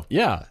hope so.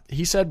 Yeah.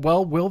 He said,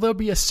 well, will there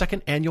be a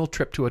second annual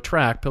trip to a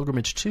track,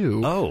 Pilgrimage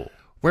 2? Oh.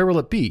 Where will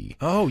it be?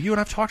 Oh, you and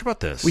I have talked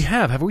about this. We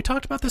have. Have we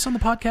talked about this on the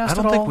podcast at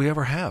all? I don't think we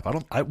ever have.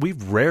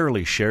 We've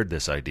rarely shared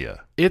this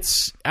idea.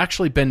 It's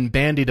actually been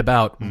bandied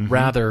about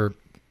rather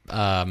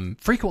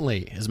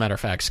frequently, as a matter of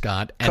fact,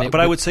 Scott. But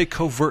I would say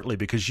covertly,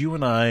 because you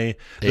and I,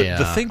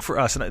 the thing for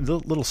us, and a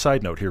little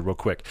side note here real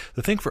quick,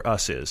 the thing for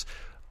us is,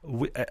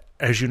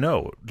 as you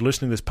know,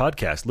 listening to this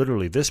podcast,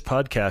 literally this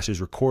podcast is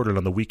recorded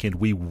on the weekend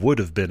we would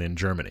have been in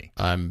Germany.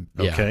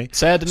 Okay?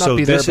 Sad to not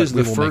be there, but this is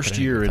the first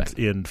year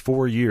in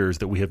 4 years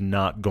that we have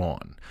not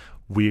gone.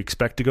 We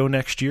expect to go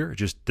next year.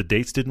 Just the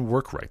dates didn't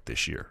work right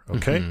this year.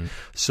 Okay?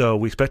 So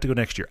we expect to go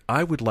next year.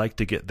 I would like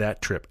to get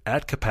that trip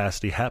at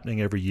capacity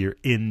happening every year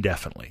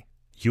indefinitely.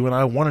 You and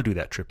I want to do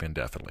that trip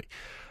indefinitely.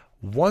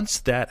 Once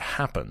that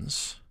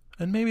happens,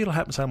 and maybe it'll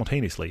happen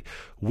simultaneously,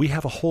 we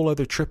have a whole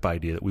other trip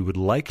idea that we would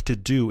like to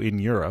do in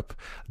Europe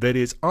that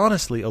is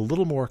honestly a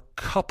little more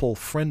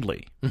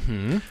couple-friendly.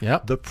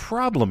 Yep. The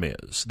problem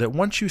is that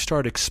once you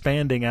start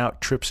expanding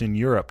out trips in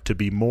Europe to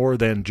be more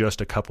than just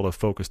a couple of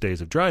focused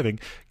days of driving,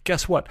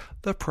 guess what?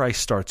 The price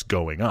starts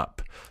going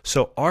up.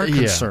 So our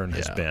concern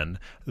has been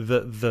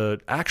the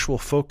actual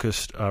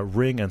focused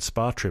ring and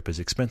spa trip is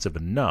expensive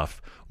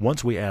enough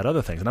once we add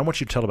other things. And I want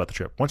you to tell about the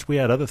trip. Once we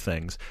add other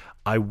things,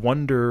 I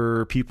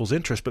wonder people's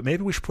interest, but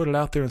maybe we should put it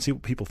out there and see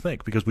what people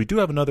think, because we do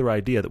have another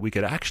idea that we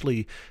could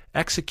actually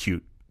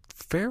execute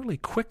fairly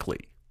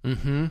quickly.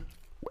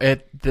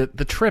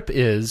 The trip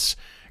is,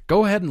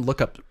 go ahead and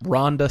look up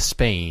Ronda,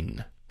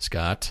 Spain,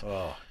 Scott.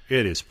 Oh,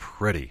 it is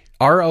pretty.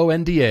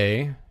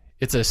 RONDA.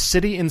 It's a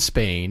city in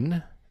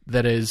Spain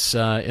that is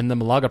in the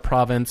Malaga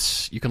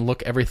province. You can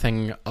look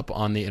everything up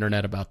on the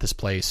internet about this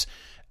place.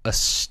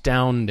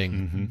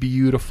 Astounding,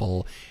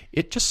 beautiful.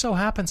 It just so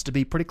happens to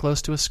be pretty close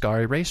to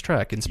Ascari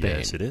racetrack in Spain.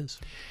 Yes, it is.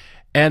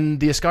 And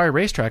the Ascari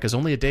racetrack is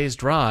only a day's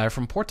drive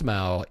from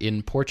Portimao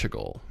in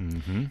Portugal.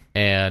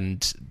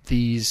 And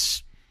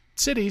these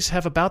cities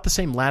have about the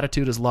same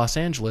latitude as Los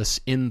Angeles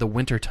in the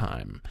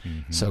wintertime.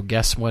 So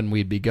guess when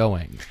we'd be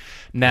going.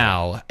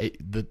 Now,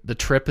 the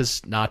trip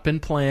has not been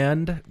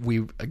planned.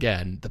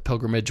 The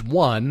Pilgrimage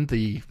 1,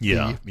 the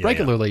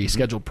regularly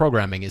scheduled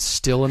programming is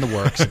still in the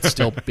works. It's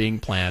still being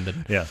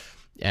planned.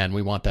 And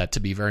we want that to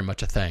be very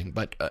much a thing.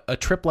 But a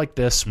trip like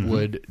this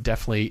would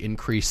definitely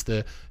increase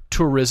the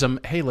tourism.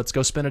 Hey, let's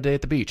go spend a day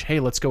at the beach. Hey,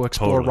 let's go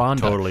explore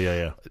Ronda. Totally,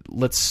 yeah.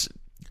 Let's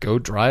go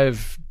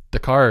drive the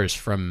cars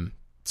from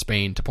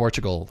Spain to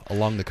Portugal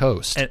along the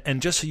coast.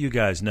 And just so you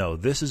guys know,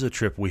 this is a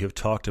trip we have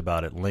talked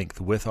about at length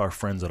with our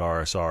friends at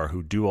RSR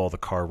who do all the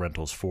car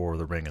rentals for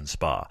the Ring and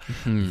Spa.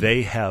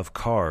 They have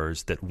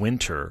cars that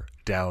winter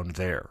down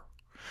there.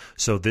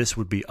 So this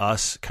would be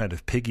us kind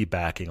of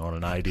piggybacking on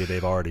an idea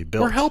they've already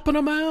built. We're helping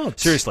them out.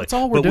 Seriously. That's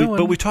all we're doing.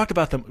 But we talked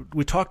about them.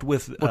 We talked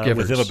with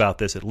them about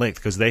this at length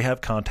because they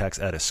have contacts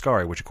at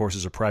Ascari, which of course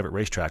is a private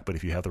racetrack. But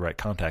if you have the right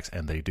contacts,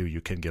 and they do,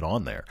 you can get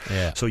on there.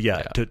 So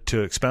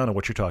to expound on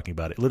what you're talking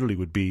about, it literally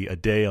would be a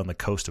day on the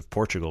coast of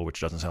Portugal, which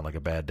doesn't sound like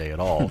a bad day at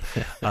all.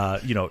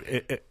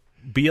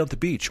 Be at the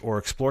beach or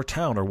explore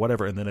town or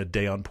whatever, and then a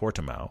day on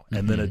Portimao,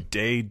 and then a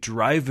day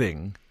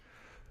driving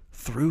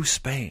through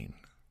Spain.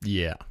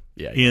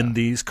 In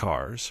these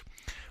cars,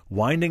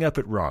 winding up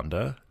at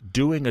Ronda,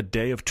 doing a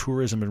day of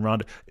tourism in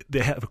Ronda. They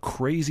have a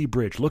crazy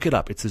bridge. Look it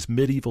up. It's this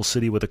medieval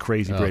city with a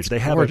crazy bridge. They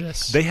have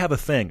a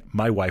thing.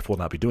 My wife will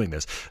not be doing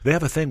this. They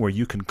have a thing where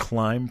you can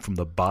climb from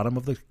the bottom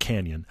of the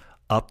canyon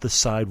up the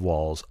side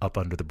walls up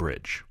under the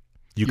bridge.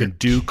 You can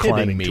do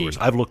climbing tours.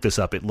 I've looked this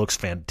up. It looks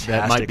fantastic.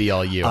 That might be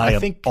all you. I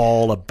think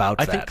all about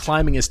that. I think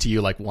climbing is to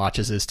you like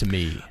watches is to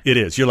me. It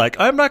is. You're like,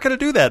 I'm not going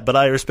to do that, but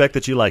I respect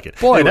that you like it.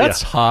 Boy, anyway,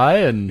 that's high,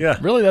 and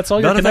really that's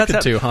all you're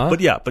connected to, huh?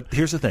 But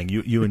here's the thing.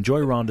 You enjoy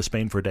Ronda,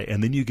 Spain for a day,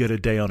 and then you get a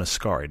day on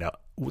Ascari. Now,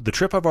 the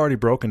trip I've already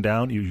broken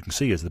down, you can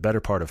see, is the better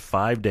part of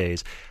 5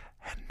 days.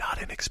 And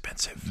not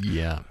inexpensive.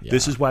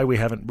 This is why we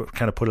haven't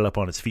kind of put it up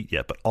on its feet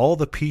yet. But all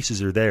the pieces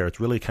are there.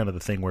 It's really kind of the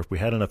thing where if we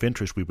had enough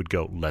interest, we would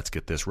go, let's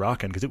get this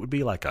rocking. Because it would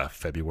be like a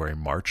February,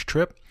 March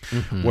trip.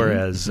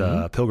 Whereas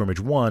Pilgrimage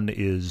 1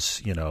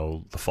 is,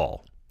 the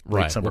fall.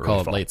 Right. We'll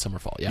call it late summer,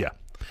 fall. Yeah.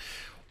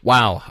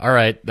 Wow. All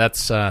right.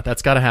 That's got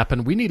to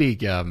happen. We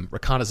need a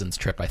reconnaissance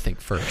trip, I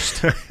think,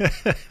 first.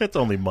 It's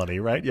only money,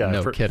 right? Yeah,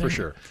 no kidding. For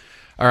sure.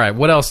 All right.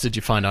 What else did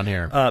you find on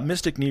here?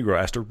 Mystic Negro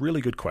asked a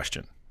really good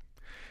question.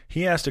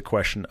 He asked a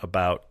question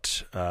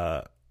about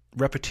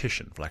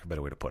repetition, for lack of a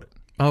better way to put it.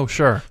 Oh,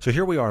 sure. So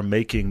here we are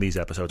making these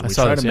episodes. And we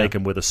try to make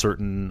them with a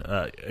certain,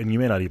 and you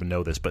may not even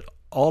know this, but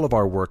all of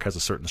our work has a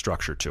certain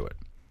structure to it.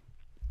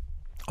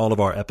 All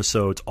of our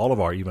episodes, all of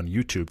our even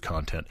YouTube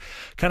content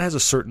kind of has a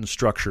certain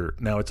structure.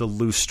 Now, it's a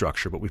loose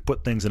structure, but we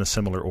put things in a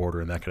similar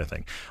order and that kind of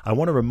thing. I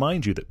want to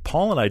remind you that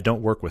Paul and I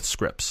don't work with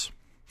scripts.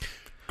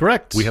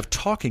 Correct. We have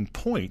talking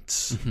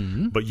points,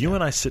 but you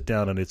and I sit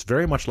down, and it's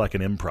very much like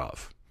an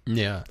improv.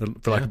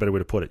 For lack of a better way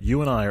to put it.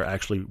 You and I are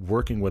actually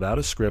working without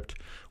a script.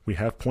 We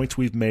have points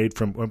we've made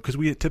from, because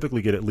we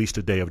typically get at least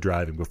a day of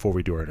driving before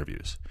we do our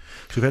interviews.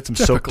 So we've had some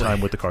soak time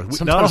with the car.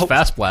 Sometimes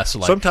fast blasts are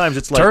like, sometimes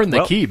it's like, turn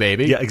the key,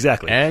 baby. Yeah,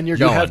 exactly. And you're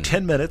going. You have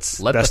 10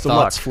 minutes. Let best the of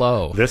thoughts luck.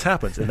 flow. This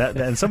happens.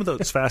 And some of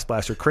those fast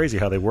blasts are crazy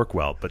how they work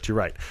well, but you're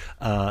right.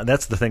 And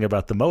that's the thing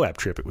about the Moab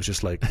trip. It was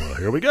just like, well,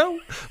 here we go.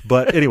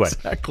 But anyway,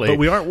 but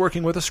we aren't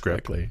working with a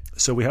script.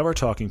 So we have our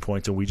talking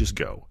points and we just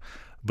go.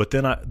 But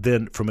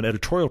then from an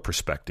editorial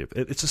perspective,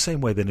 it's the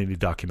same way that any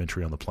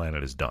documentary on the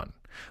planet is done.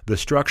 The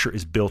structure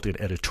is built in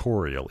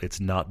editorial. It's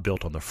not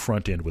built on the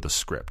front end with a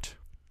script.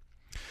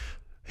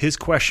 His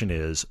question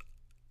is,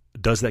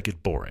 does that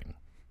get boring?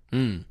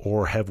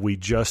 Or have we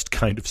just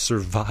kind of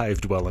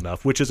survived well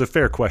enough, which is a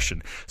fair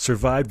question,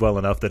 survived well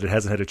enough that it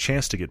hasn't had a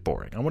chance to get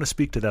boring? I want to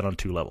speak to that on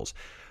two levels.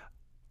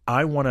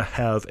 I want to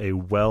have a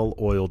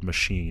well-oiled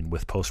machine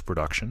with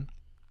post-production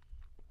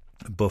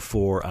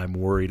before I'm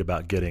worried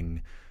about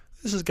getting...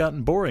 this has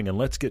gotten boring and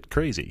let's get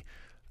crazy.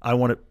 I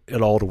want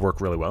it all to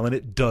work really well, and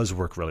it does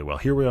work really well.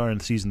 Here we are in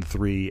season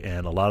 3,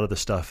 and a lot of the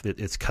stuff,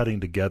 it's cutting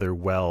together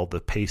well.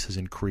 The pace has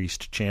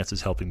increased. Chance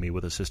is helping me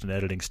with assistant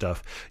editing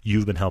stuff.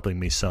 You've been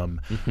helping me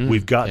some.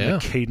 We've gotten the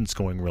cadence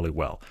going really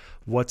well.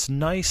 What's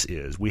nice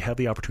is we have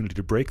the opportunity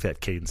to break that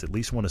cadence at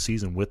least one a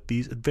season with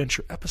these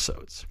adventure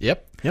episodes.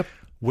 Yep.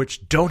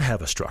 Which don't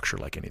have a structure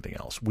like anything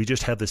else. We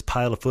just have this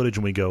pile of footage,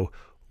 and we go,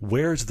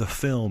 where's the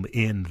film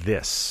in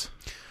this?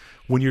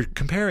 When you're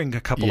comparing a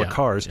couple of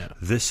cars,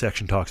 this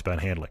section talks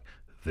about handling.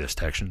 This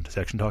section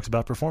talks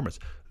about performance.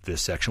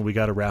 This section, we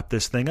got to wrap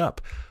this thing up.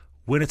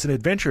 When it's an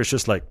adventure, it's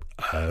just like,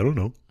 I don't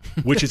know,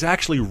 which is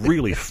actually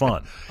really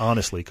fun,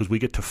 honestly, because we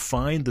get to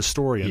find the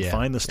story and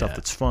find the stuff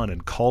that's fun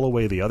and call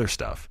away the other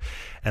stuff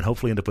and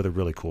hopefully end up with a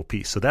really cool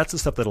piece. So that's the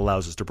stuff that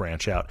allows us to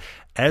branch out.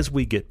 As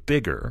we get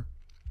bigger,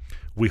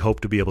 We hope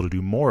to be able to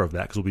do more of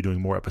that because we'll be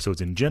doing more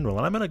episodes in general.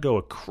 And I'm going to go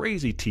a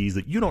crazy tease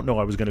that you don't know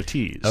I was going to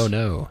tease. Oh,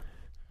 no.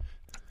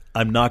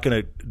 I'm not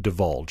going to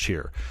divulge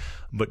here.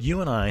 But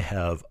you and I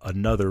have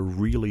another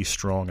really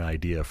strong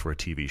idea for a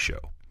TV show.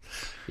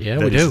 Yeah,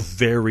 we do. That is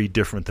very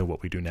different than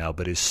what we do now,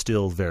 but is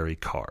still very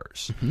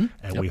Cars. Mm-hmm.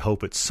 And we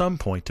hope at some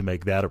point to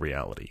make that a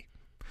reality.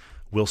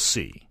 We'll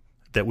see.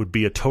 That would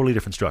be a totally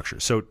different structure.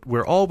 So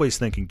we're always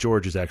thinking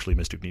George is actually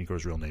Mr.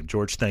 Nico's real name.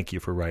 George, thank you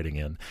for writing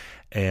in.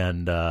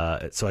 And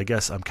so I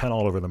guess I'm kind of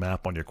all over the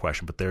map on your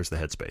question, but there's the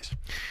headspace.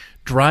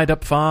 Dried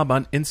Up Fob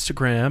on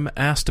Instagram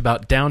asked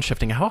about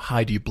downshifting. How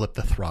high do you blip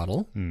the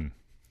throttle?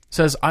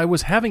 Says, I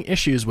was having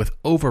issues with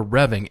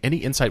over-revving. Any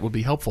insight would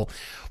be helpful.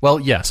 Well,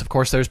 yes, of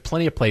course, there's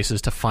plenty of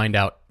places to find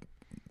out,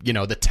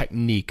 the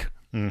technique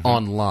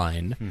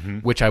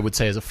online, which I would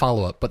say is a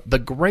follow-up. But the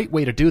great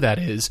way to do that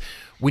is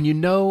when you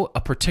know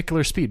a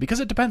particular speed, because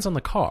it depends on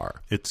the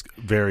car. It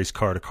varies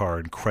car to car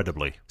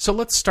incredibly. So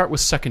let's start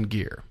with second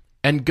gear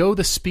and go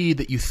the speed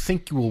that you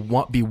think you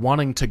will be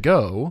wanting to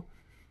go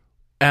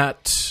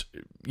at,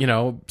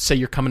 say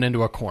you're coming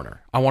into a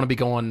corner. I want to be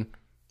going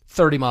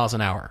 30 miles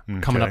an hour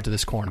coming up to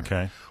this corner.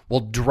 Okay. Well,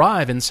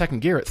 drive in second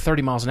gear at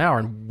 30 miles an hour,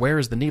 and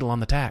where's the needle on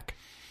the tack?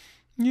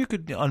 You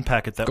could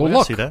unpack it that Go way.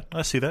 look.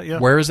 I see that, yeah.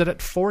 Where is it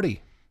at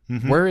 40?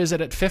 Where is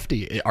it at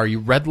 50? Are you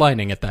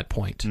redlining at that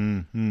point?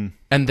 And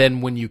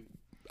then when you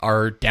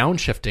are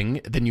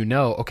downshifting, then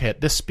okay,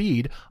 at this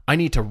speed, I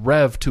need to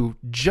rev to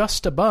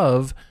just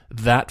above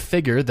that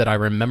figure that I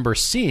remember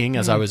seeing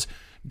as I was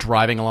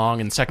driving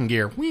along in second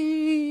gear,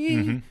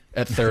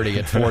 at 30,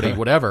 at 40,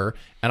 whatever,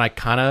 and I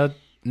kind of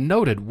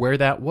noted where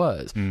that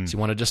was. So you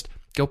want to just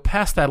go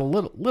past that a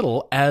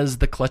little as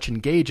the clutch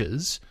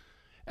engages.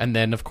 And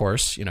then, of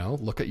course,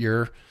 look at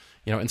your,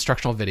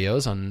 instructional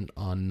videos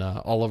on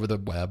all over the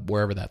web,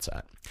 wherever that's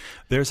at.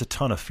 There's a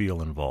ton of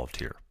feel involved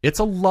here. It's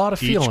a lot of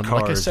feeling,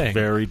 like I say. Each car is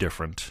very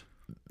different.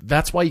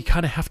 That's why you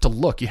kind of have to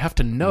look. You have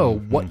to know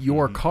what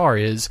your car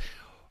is,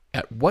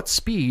 at what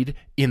speed,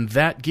 in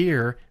that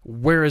gear,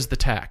 where is the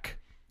tack.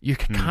 You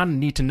kind of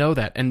need to know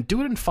that. And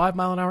do it in 5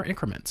 mile an hour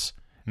increments.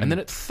 And then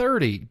at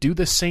 30, do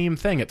the same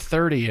thing at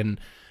 30 and,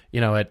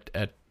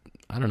 at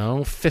I don't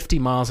know, 50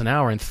 miles an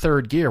hour in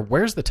third gear.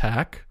 Where's the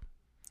tack?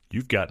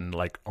 You've gotten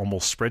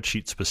almost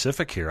spreadsheet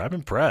specific here. I'm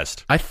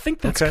impressed. I think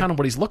that's kind of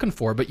what he's looking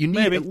for, but you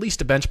need at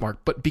least a benchmark.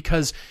 But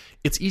because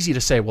it's easy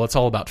to say, well, it's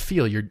all about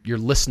feel. You're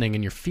listening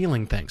and you're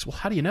feeling things. Well,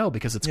 how do you know?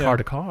 Because it's car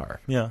to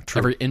car. Yeah, true.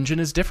 Every engine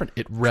is different.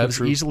 It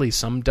revs easily.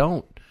 Some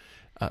don't.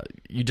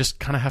 You just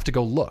kind of have to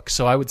go look.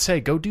 So I would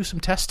say go do some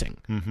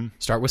testing.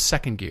 Start with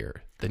second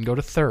gear, then go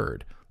to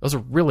third. Those are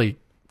really,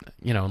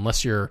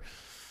 unless you're,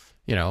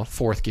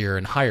 fourth gear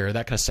and higher,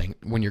 that kind of thing.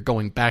 When you're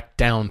going back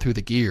down through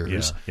the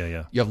gears,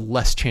 you have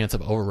less chance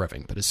of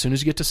over-revving. But as soon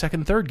as you get to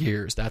second and third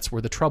gears, that's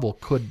where the trouble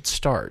could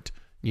start.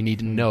 You need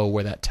to know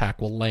where that tack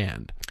will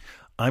land.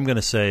 I'm going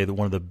to say that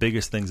one of the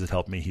biggest things that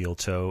helped me heel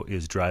toe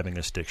is driving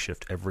a stick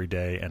shift every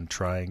day and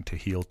trying to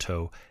heel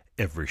toe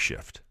every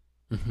shift.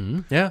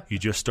 Yeah. You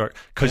just start,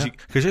 because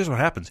here's what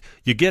happens.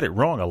 You get it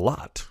wrong a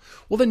lot.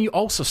 Well, then you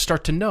also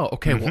start to know,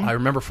 okay, well, I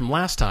remember from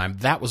last time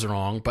that was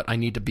wrong, but I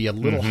need to be a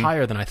little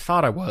higher than I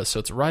thought I was, so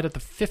it's right at the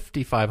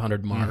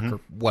 5,500 mark or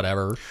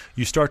whatever.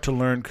 You start to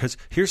learn, because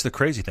here's the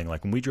crazy thing.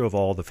 Like when we drove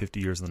all the 50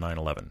 years of the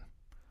 911,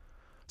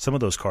 some of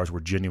those cars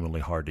were genuinely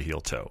hard to heel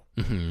toe.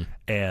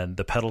 And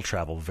the pedal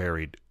travel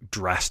varied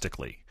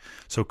drastically.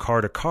 So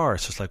car to car,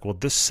 it's just like, well,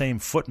 this same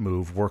foot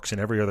move works in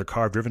every other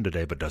car I've driven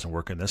today, but doesn't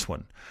work in this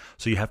one.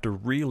 So you have to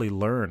really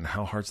learn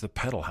how hard's the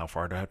pedal, how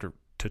far do I have to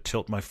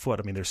tilt my foot.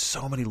 I mean, there's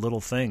so many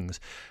little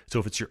things. So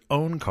if it's your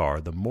own car,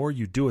 the more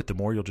you do it, the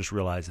more you'll just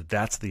realize that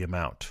that's the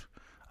amount.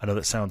 I know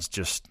that sounds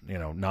just,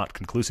 not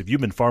conclusive.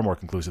 You've been far more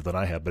conclusive than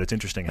I have, but it's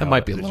interesting how that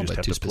might be a little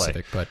bit too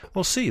specific, but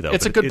we'll see though.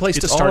 It's a good place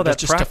to start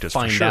just to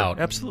find out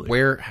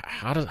absolutely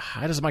how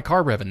does my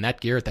car rev in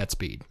that gear at that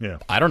speed? Yeah,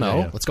 I don't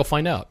know. Let's go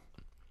find out.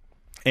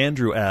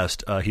 Andrew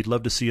asked, he'd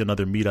love to see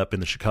another meetup in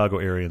the Chicago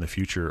area in the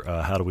future.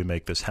 How do we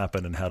make this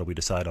happen, and how do we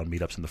decide on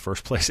meetups in the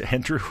first place?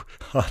 Andrew,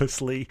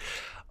 honestly,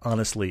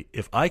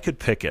 if I could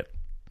pick it,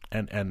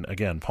 and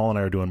again, Paul and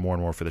I are doing more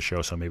and more for the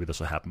show, so maybe this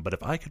will happen, but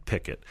if I could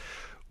pick it,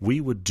 we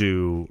would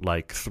do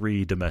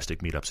 3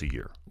 domestic meetups a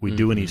year. We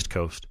do an East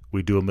Coast,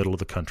 we do a middle of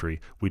the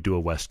country, we do a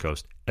West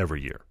Coast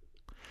every year.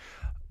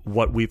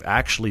 What we've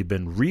actually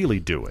been really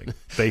doing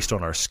based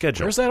on our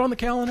schedule. Where's that on the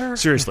calendar?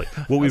 Seriously.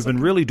 What we've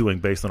been really doing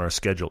based on our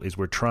schedule is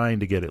we're trying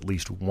to get at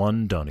least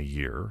one done a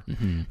year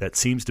that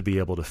seems to be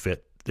able to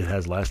fit, it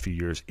has last few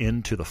years,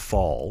 into the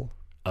fall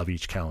of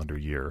each calendar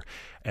year.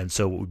 And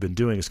so what we've been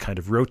doing is kind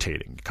of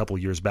rotating. A couple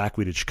of years back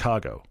we did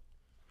Chicago.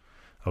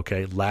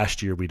 Okay,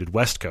 last year we did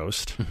West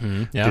Coast.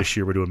 This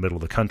year we're doing middle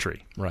of the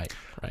country. Right.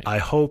 I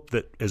hope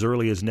that as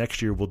early as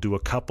next year we'll do a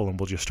couple and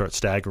we'll just start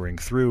staggering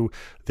through.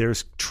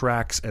 There's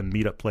tracks and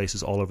meetup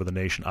places all over the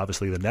nation.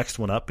 Obviously the next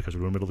one up, because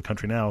we're in the middle of the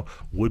country now,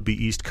 would be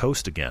East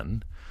Coast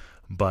again.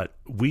 But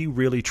we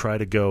really try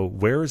to go,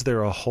 where is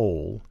there a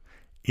hole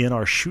in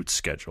our shoot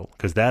schedule?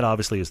 Because that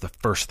obviously is the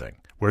first thing.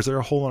 Where's there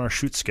a hole in our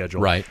shoot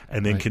schedule? Right.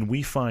 And then can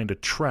we find a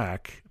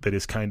track that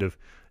is kind of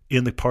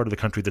in the part of the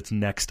country that's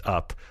next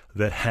up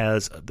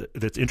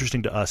that's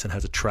interesting to us and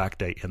has a track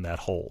day in that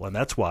hole. And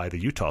that's why the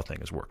Utah thing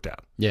has worked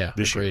out. Yeah,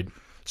 this agreed. year.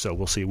 So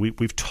we'll see.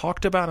 We've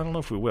talked about, I don't know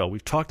if we will,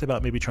 we've talked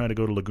about maybe trying to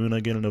go to Laguna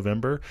again in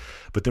November,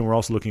 but then we're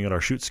also looking at our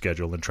shoot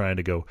schedule and trying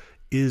to go,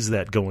 is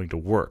that going to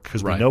work?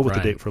 Because we know what the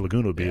date for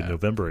Laguna will be in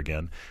November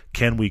again.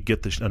 Can we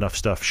get enough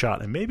stuff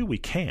shot? And maybe we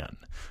can,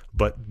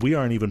 but we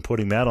aren't even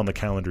putting that on the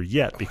calendar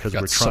yet because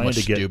we're trying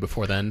to get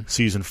before then.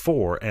 Season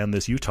 4 and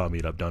this Utah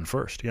meetup done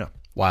first. Yeah.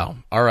 Wow.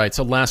 All right.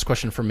 So last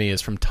question for me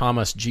is from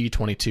Thomas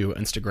G22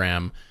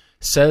 Instagram.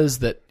 Says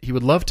that he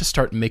would love to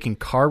start making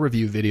car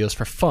review videos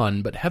for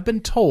fun, but have been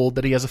told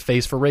that he has a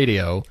face for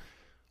radio.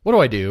 What do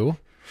I do?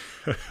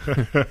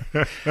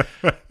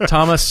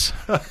 Thomas.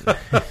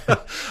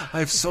 I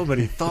have so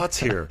many thoughts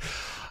here.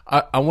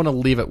 I want to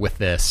leave it with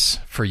this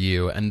for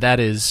you, and that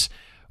is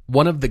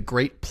one of the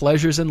great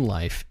pleasures in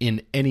life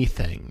in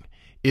anything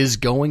is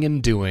going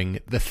and doing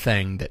the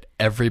thing that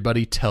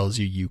everybody tells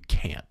you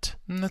can't.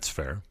 That's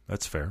fair.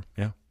 That's fair.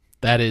 Yeah.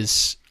 That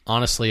is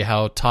honestly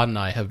how Todd and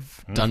I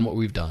have done what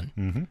we've done.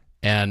 Mm-hmm.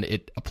 And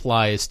it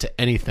applies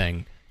to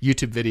anything,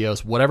 YouTube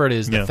videos, whatever it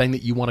is, the thing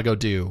that you want to go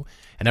do,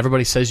 and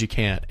everybody says you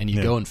can't, and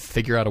you go and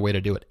figure out a way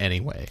to do it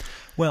anyway.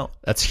 Well,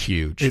 that's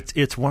huge.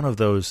 It's one of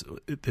those,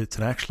 it's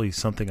actually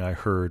something I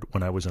heard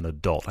when I was an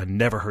adult. I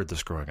never heard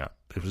this growing up.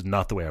 It was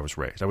not the way I was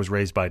raised. I was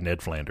raised by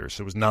Ned Flanders.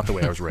 It was not the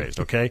way I was raised,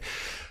 okay?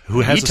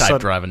 Who has a son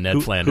driving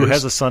Ned Flanders. Who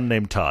has a son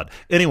named Todd.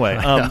 Anyway,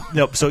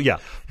 so yeah.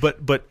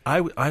 But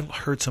I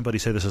heard somebody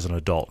say this as an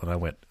adult, and I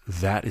went,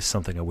 that is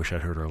something I wish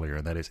I'd heard earlier,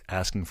 and that is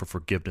asking for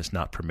forgiveness,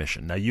 not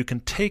permission. Now, you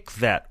can take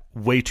that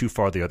way too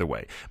far the other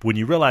way. But when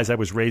you realize I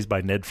was raised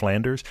by Ned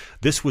Flanders,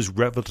 this was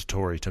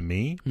revelatory to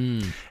me,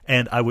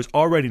 and I was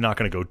already not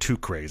going to go too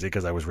crazy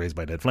because I was raised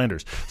by Ned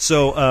Flanders.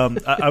 So I'm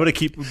going to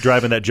keep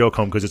driving that joke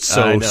home because it's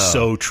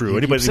so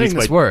true.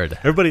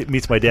 Everybody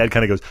meets my dad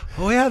kind of goes,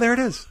 oh yeah, there it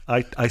is.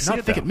 I see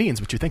it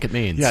means what you think it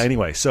means. Yeah.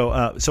 Anyway,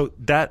 so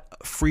that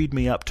freed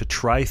me up to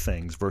try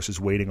things versus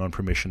waiting on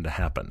permission to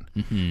happen.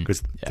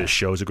 Because this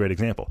show is a great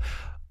example.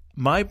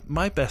 My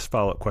best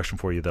follow-up question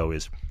for you though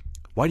is,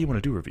 why do you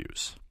want to do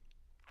reviews?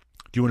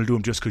 Do you want to do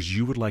them just because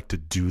you would like to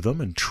do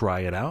them and try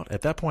it out?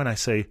 At that point, I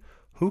say,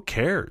 who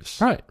cares?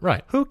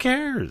 Right. Who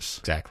cares?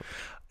 Exactly.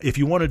 If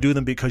you want to do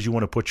them because you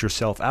want to put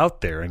yourself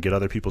out there and get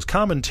other people's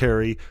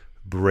commentary,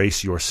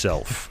 brace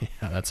yourself.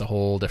 Yeah, that's a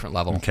whole different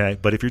level. Okay,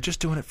 but if you're just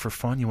doing it for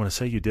fun, you want to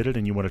say you did it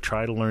and you want to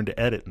try to learn to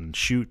edit and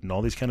shoot and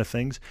all these kind of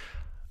things,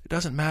 it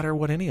doesn't matter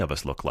what any of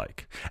us look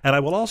like. And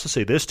I will also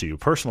say this to you,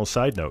 personal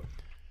side note.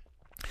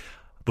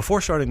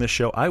 Before starting this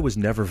show, I was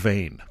never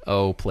vain.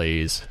 Oh,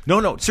 please.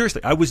 No,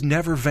 seriously, I was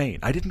never vain.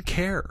 I didn't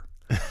care.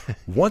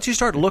 Once you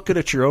start looking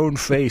at your own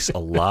face a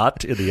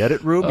lot in the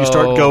edit room, you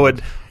start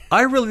going,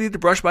 I really need to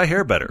brush my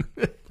hair better.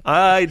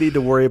 I need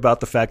to worry about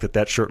the fact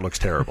that shirt looks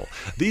terrible.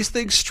 These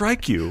things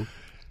strike you.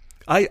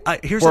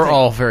 We're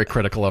all very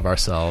critical of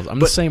ourselves. I'm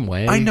the same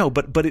way. I know,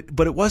 but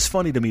it was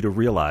funny to me to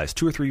realize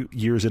 2 or 3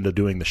 years into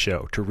doing the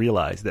show, to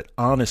realize that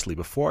honestly,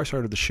 before I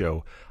started the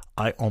show,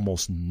 I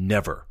almost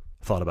never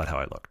thought about how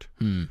I looked.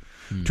 2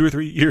 or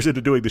 3 years into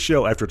doing the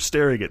show, after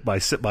staring at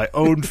my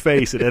own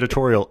face in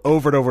editorial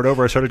over and over and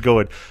over, I started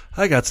going,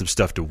 I got some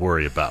stuff to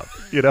worry about.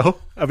 You know?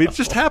 I mean, it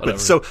just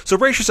happens. So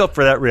brace yourself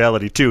for that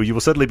reality, too. You will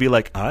suddenly be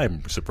like,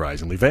 I'm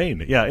surprisingly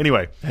vain. Yeah,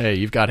 anyway. Hey,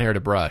 you've got hair to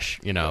brush.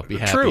 You know, be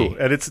happy. True,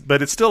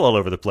 but it's still all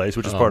over the place,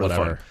 which is part of the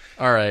fun.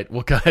 All right.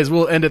 Well, guys,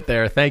 we'll end it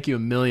there. Thank you a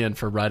million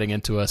for writing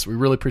into us. We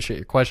really appreciate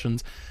your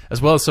questions, as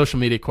well as social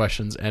media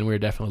questions, and we're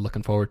definitely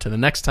looking forward to the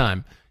next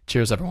time.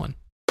 Cheers, everyone.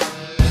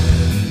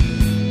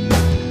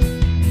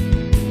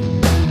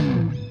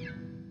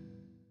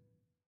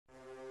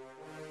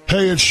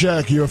 Hey, it's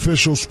Shaq, your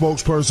official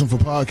spokesperson for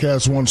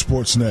Podcast One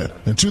Sportsnet.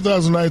 And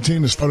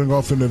 2019 is starting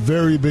off in a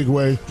very big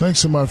way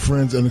thanks to my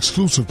friends and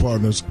exclusive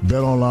partners,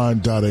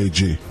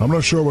 BetOnline.ag. I'm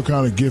not sure what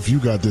kind of gift you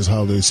got this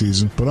holiday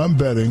season, but I'm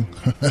betting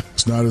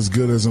it's not as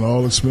good as an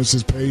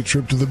all-expenses-paid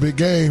trip to the big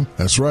game.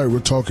 That's right,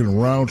 we're talking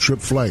round-trip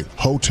flight,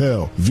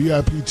 hotel,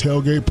 VIP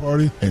tailgate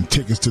party, and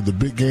tickets to the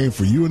big game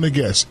for you and the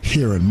guests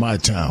here in my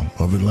town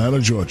of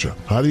Atlanta, Georgia.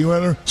 How do you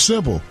enter?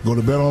 Simple. Go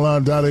to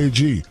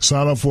BetOnline.ag.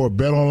 Sign up for a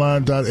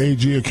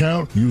BetOnline.ag account.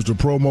 Use the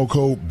promo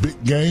code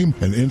BIGGAME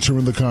and enter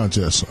in the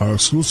contest. Our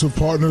exclusive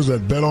partners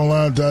at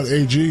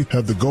BetOnline.ag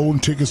have the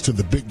golden tickets to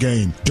the big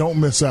game. Don't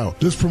miss out.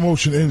 This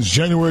promotion ends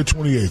January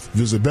 28th.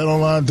 Visit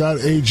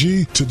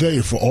BetOnline.ag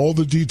today for all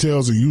the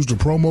details and use the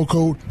promo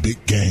code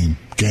BIGGAME.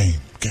 Game.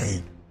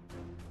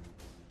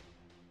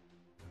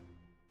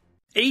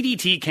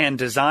 ADT can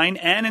design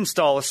and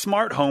install a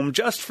smart home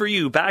just for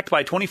you, backed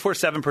by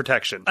 24/7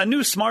 protection. A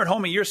new smart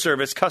home at your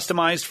service,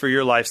 customized for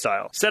your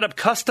lifestyle. Set up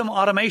custom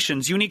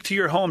automations unique to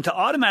your home to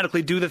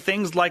automatically do the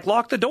things like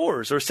lock the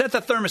doors or set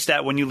the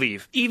thermostat when you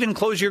leave. Even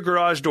close your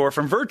garage door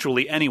from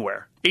virtually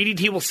anywhere.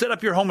 ADT will set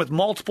up your home with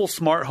multiple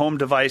smart home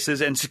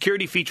devices and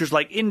security features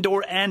like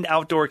indoor and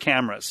outdoor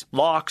cameras,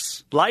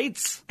 locks,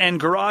 lights, and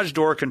garage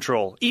door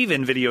control,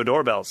 even video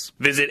doorbells.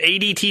 Visit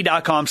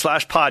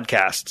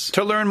ADT.com/podcasts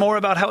to learn more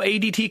about how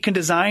ADT can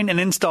design and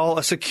install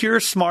a secure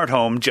smart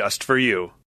home just for you.